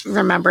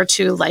 remember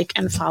to like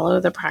and follow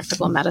the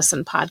Practical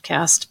Medicine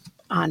Podcast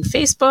on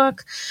Facebook.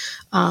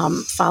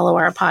 Follow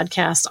our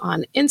podcast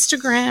on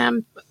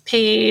Instagram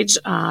page.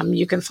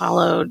 You can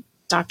follow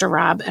Dr.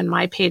 Rob and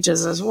my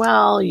pages as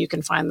well. You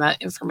can find the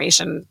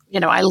information.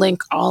 I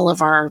link all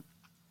of our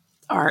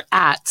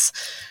ats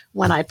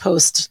when I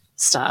post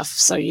stuff.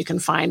 So you can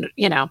find,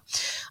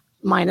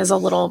 mine is a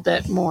little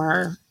bit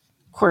more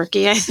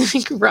quirky. I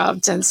think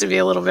Rob tends to be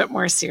a little bit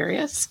more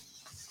serious.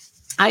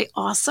 I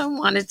also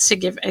wanted to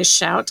give a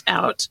shout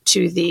out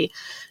to the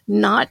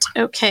Not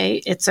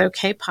Okay, It's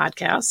Okay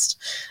podcast.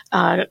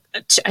 I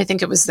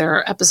think it was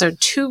their episode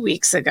 2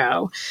 weeks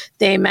ago.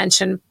 They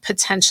mentioned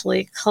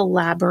potentially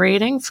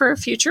collaborating for a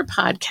future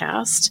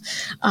podcast,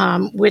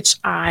 which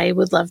I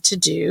would love to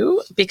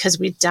do because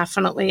we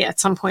definitely at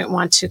some point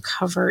want to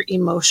cover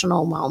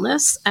emotional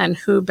wellness, and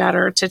who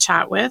better to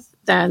chat with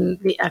than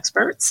the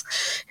experts,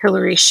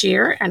 Hillary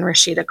Shear and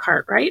Rashida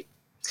Cartwright.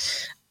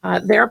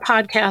 Their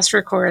podcast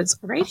records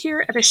right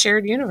here at A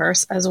Shared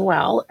Universe as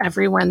well,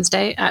 every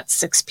Wednesday at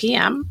 6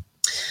 p.m.,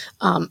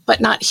 but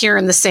not here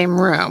in the same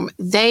room.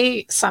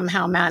 They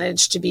somehow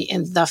managed to be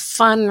in the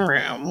fun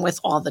room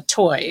with all the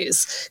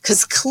toys,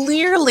 because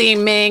clearly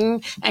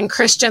Ming and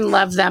Christian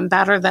love them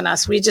better than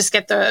us. We just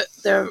get the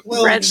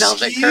red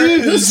velvet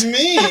curtains. Excuse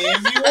me.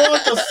 If you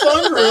want the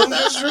fun room,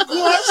 just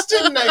request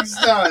it next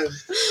time.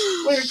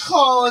 We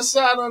call us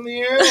out on the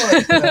air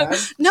like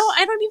that. No,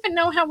 I don't even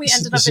know how we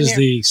ended up in here. This is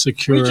the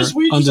secure,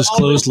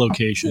 undisclosed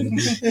location.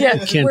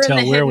 Yeah, can't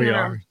tell where we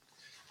are.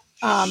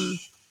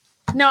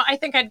 No, I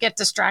think I'd get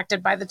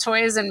distracted by the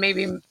toys, and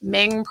maybe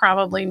Ming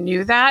probably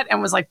knew that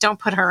and was like, don't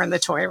put her in the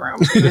toy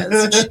room.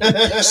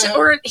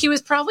 Or he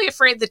was probably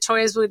afraid the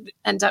toys would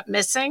end up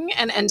missing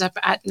and end up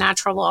at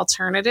Natural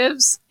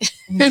Alternatives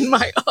in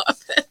my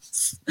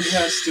office. He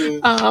has to.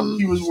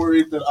 He was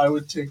worried that I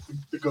would take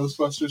the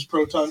Ghostbusters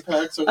proton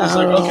pack, so he's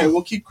like, okay,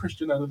 we'll keep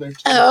Christian out of there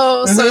too.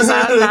 Oh, so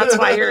that's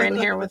why you're in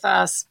here with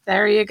us.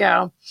 There you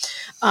go.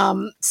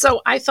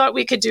 So I thought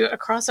we could do a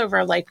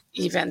crossover, like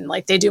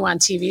they do on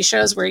TV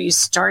shows, where you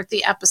start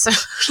the episode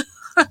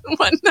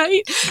one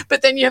night,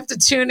 but then you have to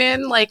tune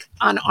in like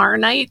on our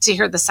night to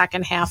hear the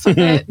second half of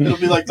it. It'll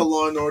be like the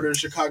Law and Order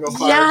Chicago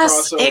Fire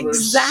yes, crossovers.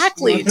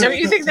 Exactly. Don't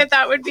you think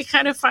that would be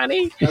kind of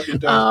funny? That'd be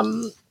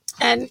dope.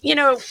 And,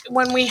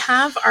 when we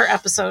have our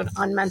episode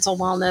on mental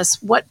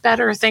wellness, what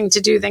better thing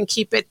to do than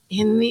keep it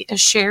in the A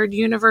Shared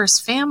Universe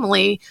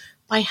family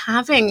by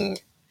having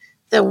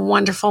the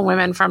wonderful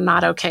women from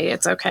Not Okay,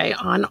 It's Okay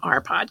on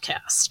our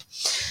podcast.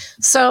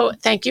 So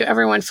thank you,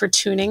 everyone, for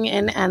tuning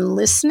in and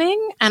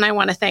listening. And I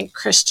want to thank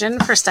Christian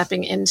for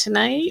stepping in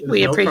tonight.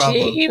 We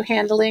appreciate you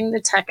handling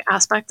the tech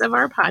aspect of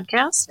our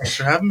podcast. Thanks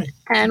for having me.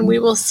 And we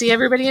will see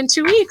everybody in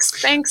 2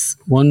 weeks. Thanks.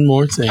 One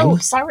more thing. Oh,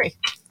 sorry.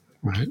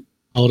 Right.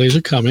 Holidays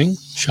are coming.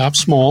 Shop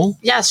small.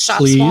 Yes, shop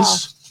please. Small.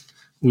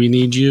 We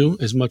need you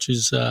as much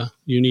as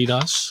you need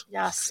us.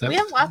 Yes, we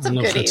have lots of goodies. I don't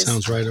know if that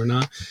sounds right or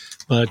not.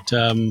 But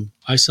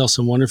I sell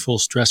some wonderful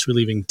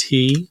stress-relieving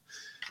tea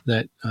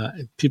that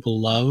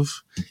people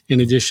love, in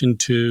addition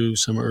to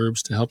some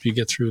herbs to help you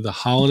get through the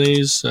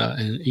holidays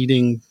and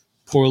eating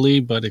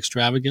poorly but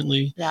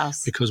extravagantly.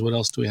 Yes. Because what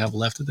else do we have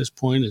left at this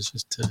point is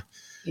just to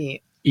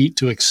eat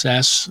to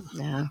excess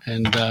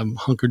and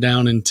hunker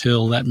down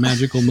until that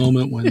magical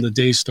moment when the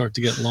days start to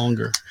get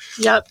longer.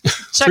 Yep.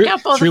 Check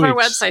out both of our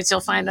websites.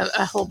 You'll find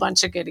a whole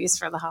bunch of goodies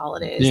for the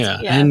holidays. Yeah.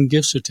 And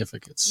gift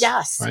certificates.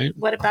 Yes. Right.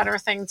 What a better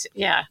thing to,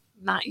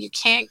 you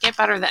can't get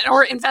better than,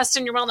 or invest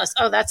in your wellness.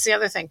 Oh, that's the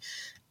other thing.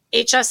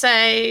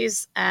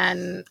 HSAs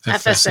and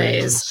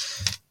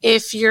FSAs.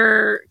 If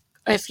your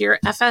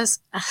HSA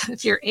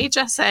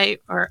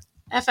or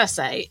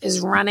FSA is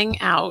running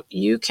out,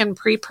 you can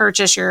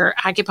pre-purchase your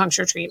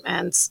acupuncture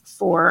treatments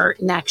for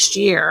next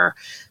year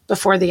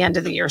before the end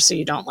of the year, so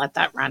you don't let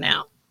that run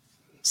out.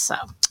 So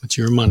it's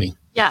your money.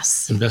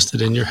 Yes.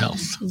 Invested in your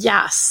health.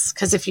 Yes,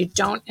 because if you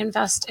don't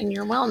invest in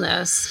your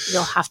wellness,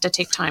 you'll have to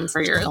take time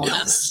for your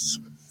illness.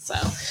 So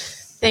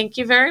thank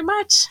you very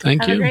much.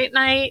 Thank you. Have a great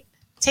night.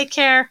 Take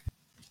care.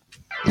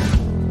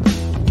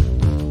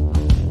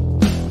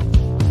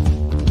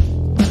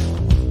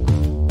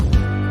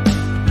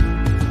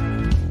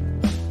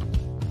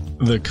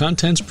 The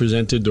contents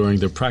presented during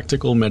the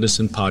Practical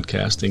Medicine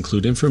podcast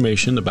include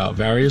information about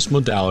various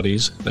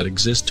modalities that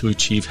exist to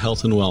achieve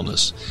health and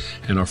wellness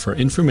and are for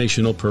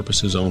informational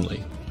purposes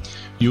only.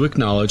 You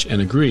acknowledge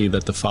and agree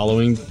that the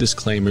following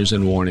disclaimers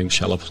and warnings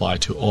shall apply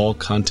to all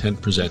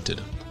content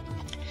presented.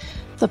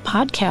 The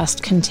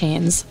podcast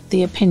contains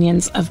the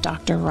opinions of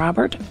Dr.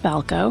 Robert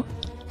Balco,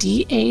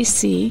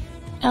 DAC,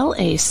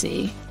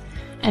 LAC,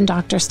 and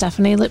Dr.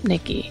 Stephanie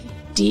Lipnicki,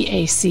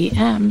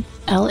 DACM,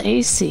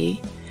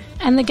 LAC,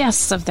 and the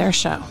guests of their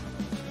show.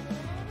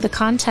 The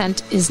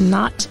content is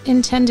not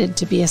intended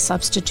to be a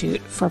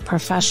substitute for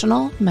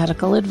professional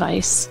medical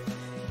advice,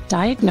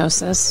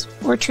 diagnosis,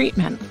 or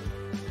treatment.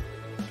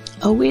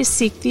 Always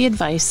seek the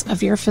advice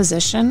of your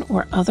physician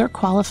or other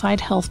qualified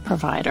health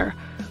provider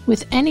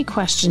with any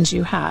questions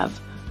you have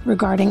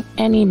regarding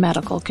any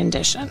medical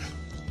condition.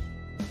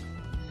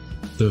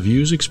 The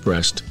views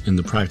expressed in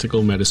the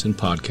Practical Medicine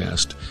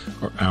podcast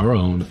are our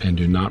own and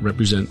do not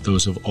represent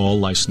those of all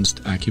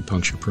licensed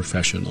acupuncture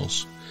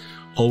professionals.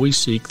 Always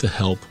seek the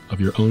help of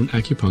your own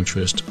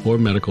acupuncturist or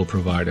medical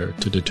provider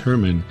to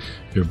determine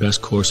your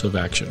best course of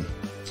action.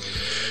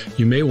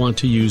 You may want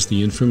to use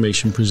the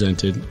information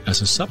presented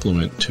as a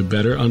supplement to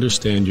better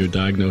understand your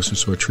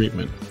diagnosis or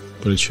treatment,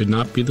 but it should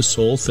not be the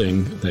sole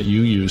thing that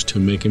you use to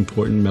make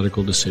important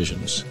medical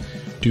decisions.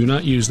 Do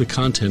not use the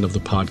content of the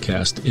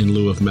podcast in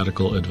lieu of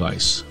medical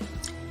advice.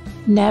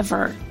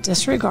 Never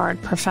disregard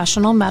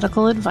professional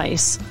medical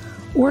advice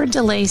or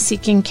delay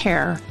seeking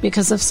care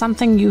because of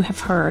something you have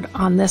heard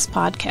on this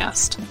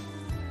podcast.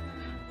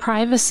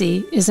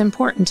 Privacy is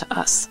important to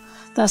us.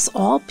 Thus,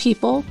 all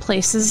people,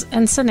 places,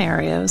 and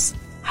scenarios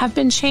have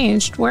been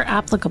changed where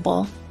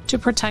applicable to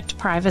protect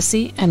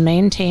privacy and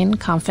maintain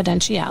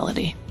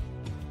confidentiality.